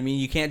 You know what I mean?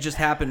 You can't just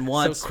happen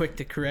once. So quick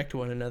to correct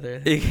one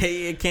another.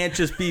 It can't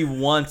just be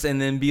once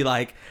and then be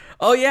like,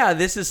 oh yeah,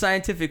 this is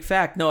scientific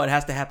fact. No, it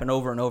has to happen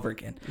over and over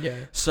again. Yeah.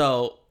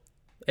 So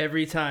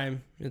every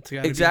time it's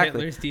got to be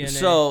Hitler's DNA.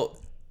 So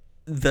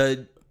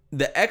the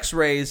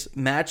X-rays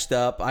matched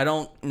up. I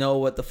don't know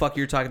what the fuck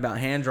you're talking about.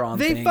 Hand drawn.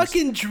 They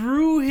fucking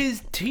drew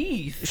his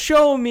teeth.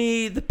 Show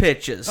me the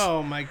pictures.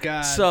 Oh my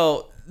god.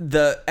 So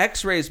the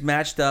X-rays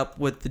matched up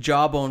with the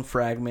jawbone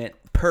fragment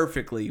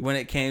perfectly when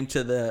it came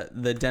to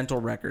the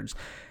dental records,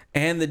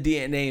 and the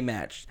DNA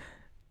matched.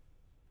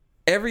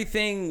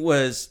 Everything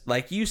was,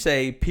 like you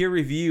say,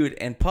 peer-reviewed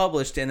and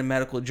published in a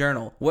medical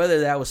journal.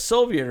 Whether that was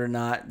Soviet or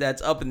not,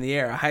 that's up in the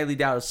air. I highly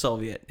doubt it's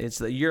Soviet. It's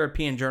the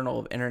European Journal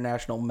of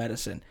International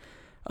Medicine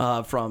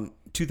from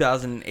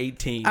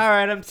 2018. All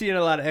right, I'm seeing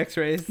a lot of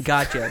X-rays.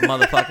 Gotcha,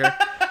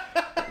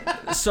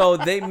 motherfucker. So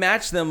they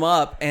matched them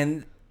up,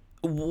 and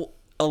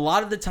a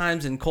lot of the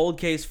times in cold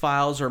case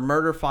files or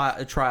murder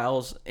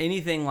trials,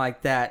 anything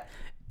like that,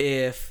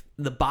 if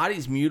the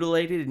body's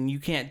mutilated and you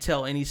can't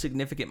tell any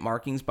significant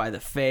markings by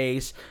the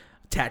face,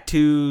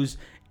 tattoos,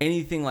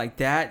 anything like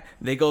that,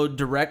 they go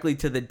directly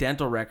to the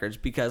dental records,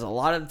 because a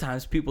lot of the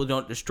times people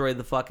don't destroy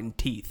the fucking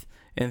teeth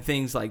and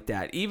things like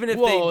that. Even if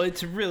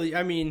it's really,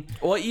 I mean,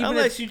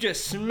 unless you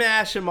just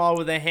smash them all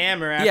with a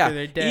hammer after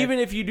they're dead. Even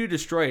if you do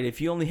destroy it,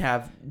 if you only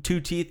have 2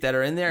 teeth that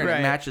are in there and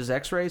it matches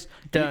X-rays,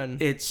 done.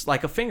 It's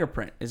like a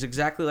fingerprint. It's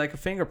exactly like a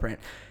fingerprint.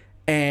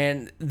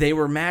 And they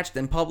were matched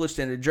and published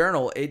in a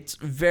journal. It's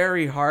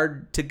very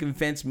hard to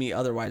convince me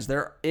otherwise.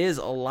 There is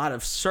a lot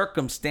of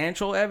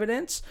circumstantial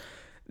evidence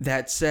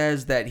that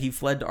says that he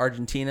fled to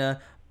Argentina,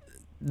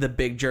 the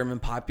big German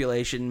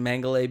population,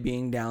 Mengele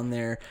being down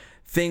there,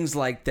 things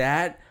like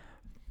that.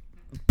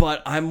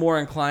 But I'm more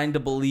inclined to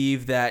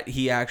believe that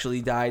he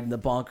actually died in the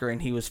bunker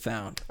and he was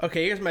found.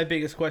 Okay, here's my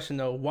biggest question,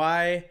 though.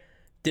 Why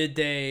did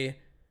they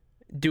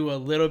do a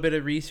little bit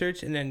of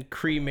research and then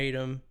cremate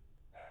him?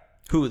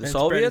 Who, the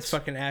Soviets? Spread his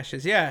fucking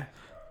ashes, yeah.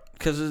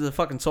 Because of the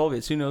fucking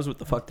Soviets. Who knows what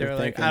the fuck they're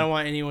like, thinking. I don't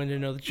want anyone to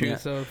know the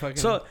truth, Yeah.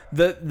 So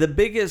the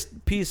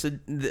biggest piece of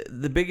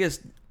the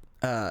biggest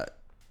the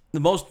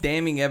most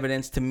damning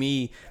evidence to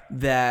me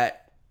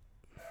that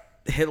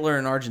Hitler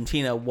in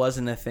Argentina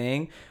wasn't a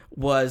thing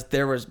was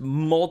there was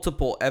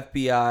multiple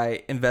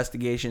FBI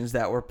investigations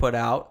that were put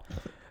out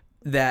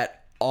that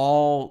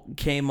all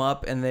came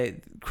up,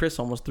 and Chris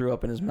almost threw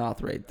up in his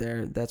mouth right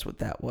there. That's what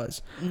that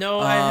was. No,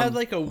 I had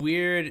like a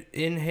weird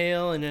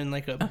inhale, and then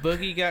like a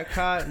boogie got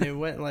caught, and it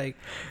went like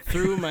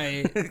through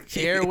my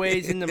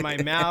airways into my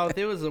mouth.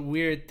 It was a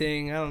weird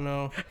thing. I don't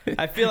know.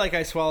 I feel like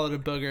I swallowed a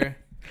booger.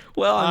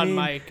 Well, on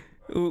mic.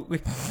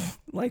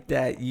 Like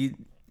that,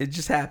 it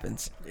just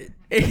happens.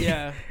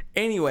 Yeah.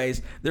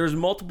 Anyways, there was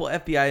multiple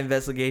FBI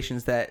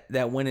investigations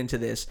that went into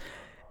this,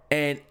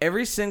 and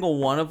every single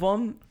one of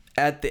them,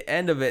 at the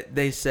end of it,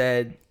 they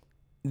said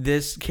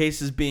this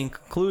case is being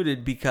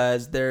concluded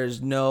because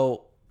there's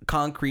no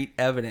concrete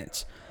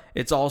evidence.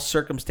 It's all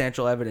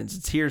circumstantial evidence.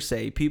 It's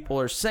hearsay. People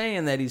are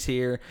saying that he's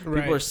here.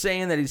 Right. People are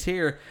saying that he's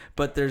here,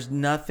 but there's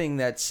nothing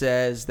that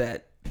says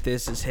that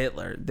this is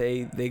Hitler.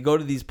 They go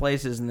to these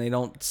places and they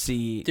don't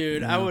see.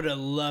 Dude, I would have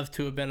loved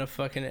to have been a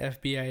fucking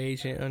FBI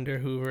agent under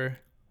Hoover.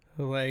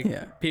 Like,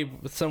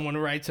 someone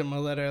writes him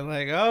a letter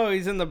like, oh,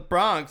 he's in the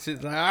Bronx.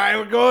 He's like, all right,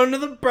 we're going to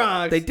the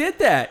Bronx. They did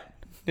that.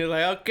 You're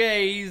like,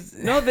 okay, he's...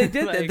 No, they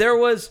did that. There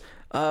was...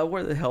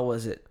 where the hell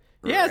was it?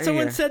 Yeah,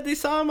 someone said they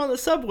saw him on the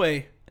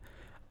subway.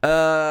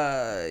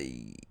 Yeah,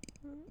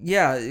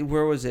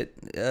 where was it?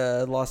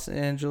 Los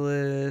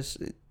Angeles...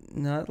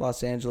 Not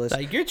Los Angeles.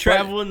 Like, you're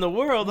traveling the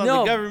world on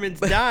the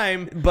government's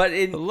dime, but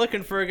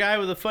looking for a guy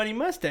with a funny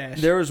mustache.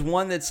 There was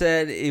one that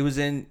said it was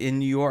in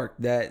New York,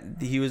 that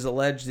he was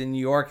alleged in New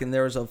York, and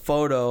there was a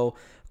photo,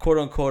 quote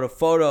unquote, a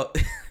photo.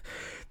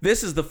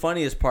 This is the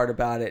funniest part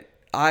about it.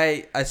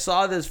 I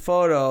saw this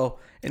photo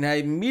and I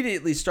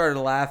immediately started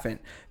laughing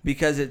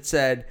because it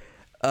said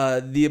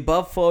the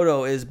above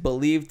photo is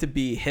believed to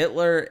be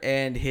Hitler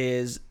and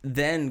his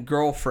then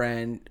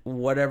girlfriend,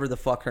 whatever the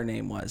fuck her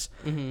name was.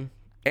 Mm-hmm.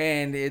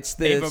 And it's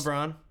this. Ava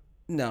Braun?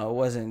 No, it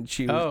wasn't.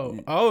 She was.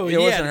 It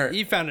wasn't her.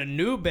 He found a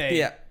new babe.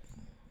 Yeah.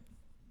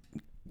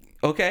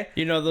 Okay.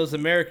 You know those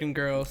American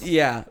girls.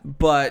 Yeah,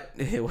 but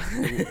it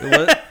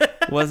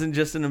wasn't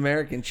just an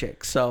American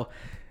chick. So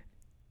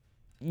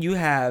you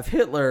have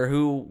Hitler,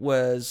 who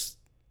was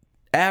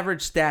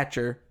average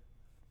stature,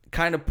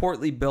 kind of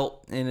portly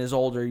built in his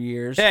older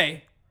years.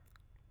 Hey.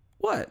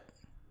 What?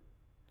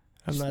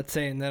 I'm not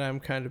saying that I'm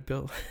kind of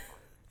built.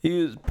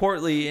 He was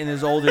portly in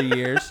his older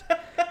years.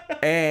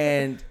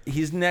 And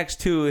he's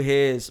next to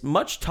his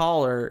much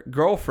taller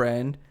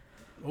girlfriend.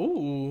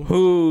 Ooh.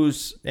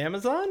 Whose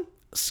Amazon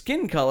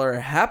skin color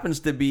happens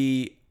to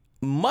be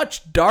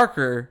much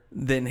darker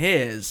than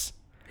his.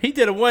 He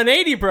did a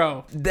 180,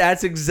 bro.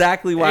 That's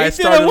exactly why I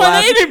started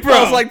laughing. 180, bro.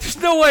 I was like, there's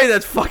no way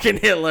that's fucking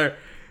Hitler.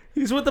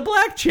 He's with the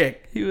black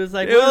chick. He was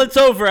like, it's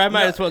over. I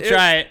might as well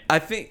try it. I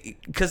think,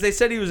 because they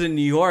said he was in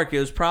New York. It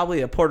was probably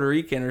a Puerto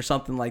Rican or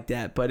something like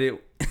that. But it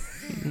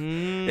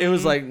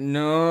was like,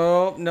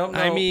 no.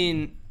 I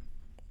mean,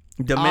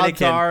 Dominican.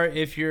 Odds are,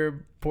 if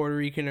you're Puerto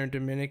Rican or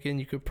Dominican,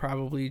 you could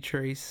probably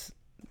trace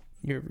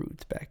your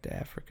roots back to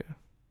Africa.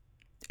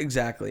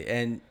 Exactly.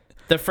 And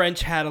the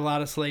French had a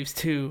lot of slaves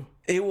too.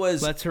 It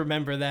was... Let's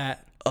remember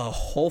that. A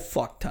whole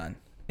fuck ton.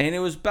 And it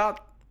was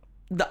about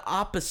the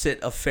opposite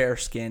of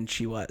fair-skinned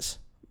she was.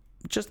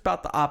 Just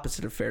about the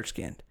opposite of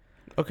fair-skinned.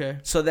 Okay.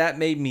 So that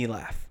made me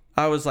laugh.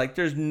 I was like,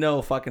 there's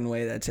no fucking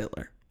way that's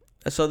Hitler.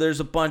 So there's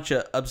a bunch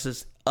of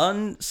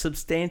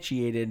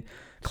unsubstantiated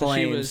claims.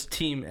 She was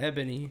Team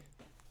Ebony.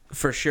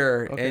 For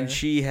sure. Okay. And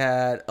she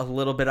had a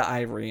little bit of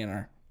ivory in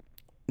her.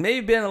 May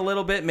have been a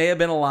little bit, may have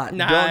been a lot.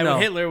 Nah, Don't know.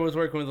 Hitler was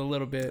working with a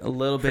little bit. A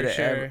little bit of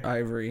sure.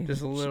 ivory.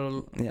 Just a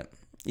little. Yeah.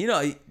 You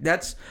know,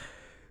 that's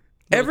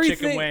Little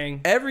chicken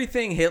wang.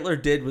 everything Hitler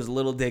did was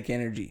little dick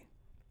energy.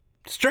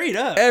 Straight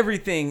up.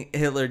 Everything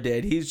Hitler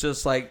did, he's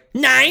just like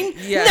 9.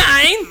 Yeah.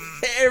 9.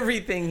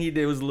 Everything he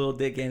did was little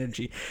dick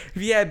energy.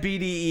 If you had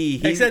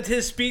BDE, Except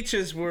his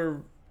speeches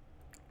were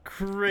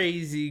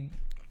crazy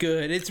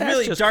good. It's That's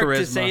really just dark charisma.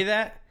 to say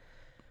that.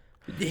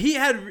 He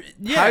had.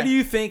 Yeah. How do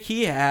you think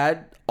he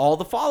had all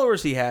the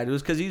followers he had? It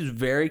was because he was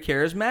very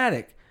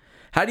charismatic.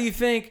 How do you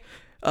think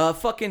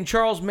fucking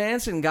Charles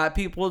Manson got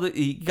people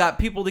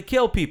to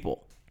kill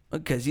people?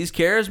 Because he's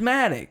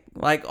charismatic.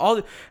 Like how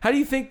do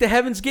you think the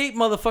Heaven's Gate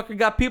motherfucker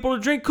got people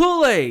to drink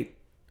Kool-Aid?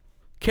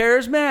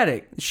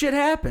 Charismatic. Shit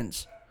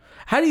happens.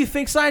 How do you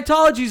think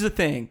Scientology's a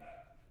thing?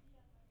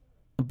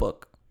 A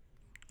book.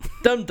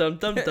 Dum dum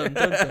dum dum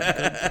dum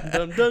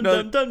dum dum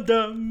dum dum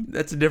dum.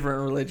 That's a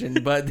different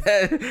religion, but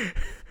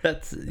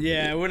That's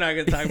we're not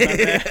gonna talk about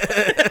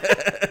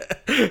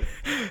that.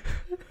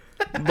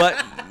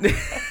 but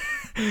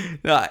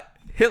no,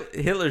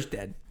 Hitler's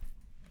dead.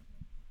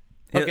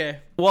 Okay.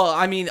 Well,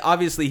 I mean,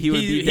 obviously he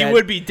would be dead. He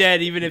would be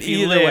dead even if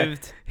he Either way.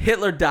 lived.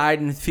 Hitler died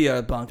in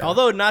Führerbunker.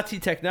 Although Nazi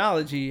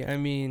technology, I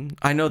mean,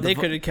 I know they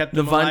could have kept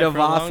the him alive for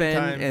a long Wunderwaffen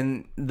time.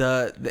 and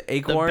the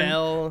acorn,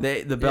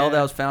 the bell Yeah.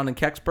 that was found in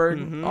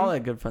Kecksburg, Mhm. all that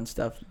good fun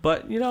stuff.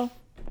 But you know,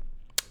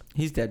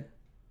 he's dead.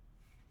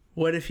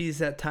 What if he's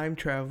that time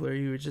traveler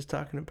you were just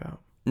talking about?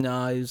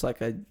 No, he's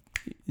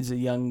a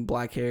young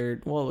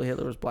black-haired. Well,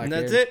 Hitler was And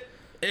black-haired. that's it.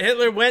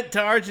 Hitler went to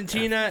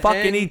Argentina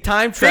Fucking and he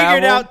time figured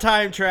traveled out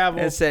time travel.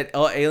 and said,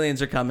 "Oh,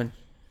 aliens are coming."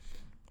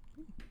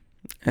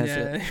 That's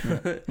Yeah.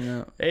 it.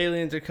 Yeah.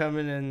 Aliens are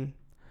coming and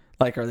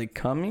Like, are they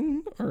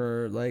coming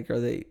or like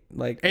are they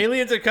like?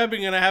 aliens are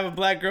coming and I have a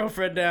black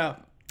girlfriend now.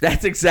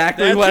 That's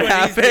exactly That's what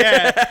he's-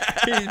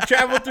 happened. He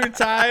traveled through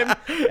time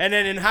and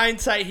then in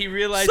hindsight he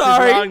realized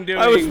Sorry, his wrongdoings.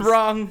 I was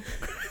wrong.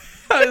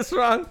 I was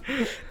wrong.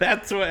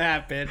 That's what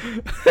happened.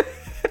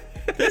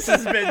 This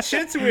has been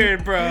Shit's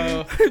Weird,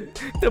 bro.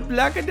 The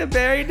blacker the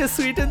berry, the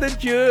sweeter the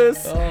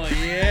juice. Oh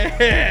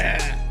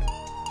yeah.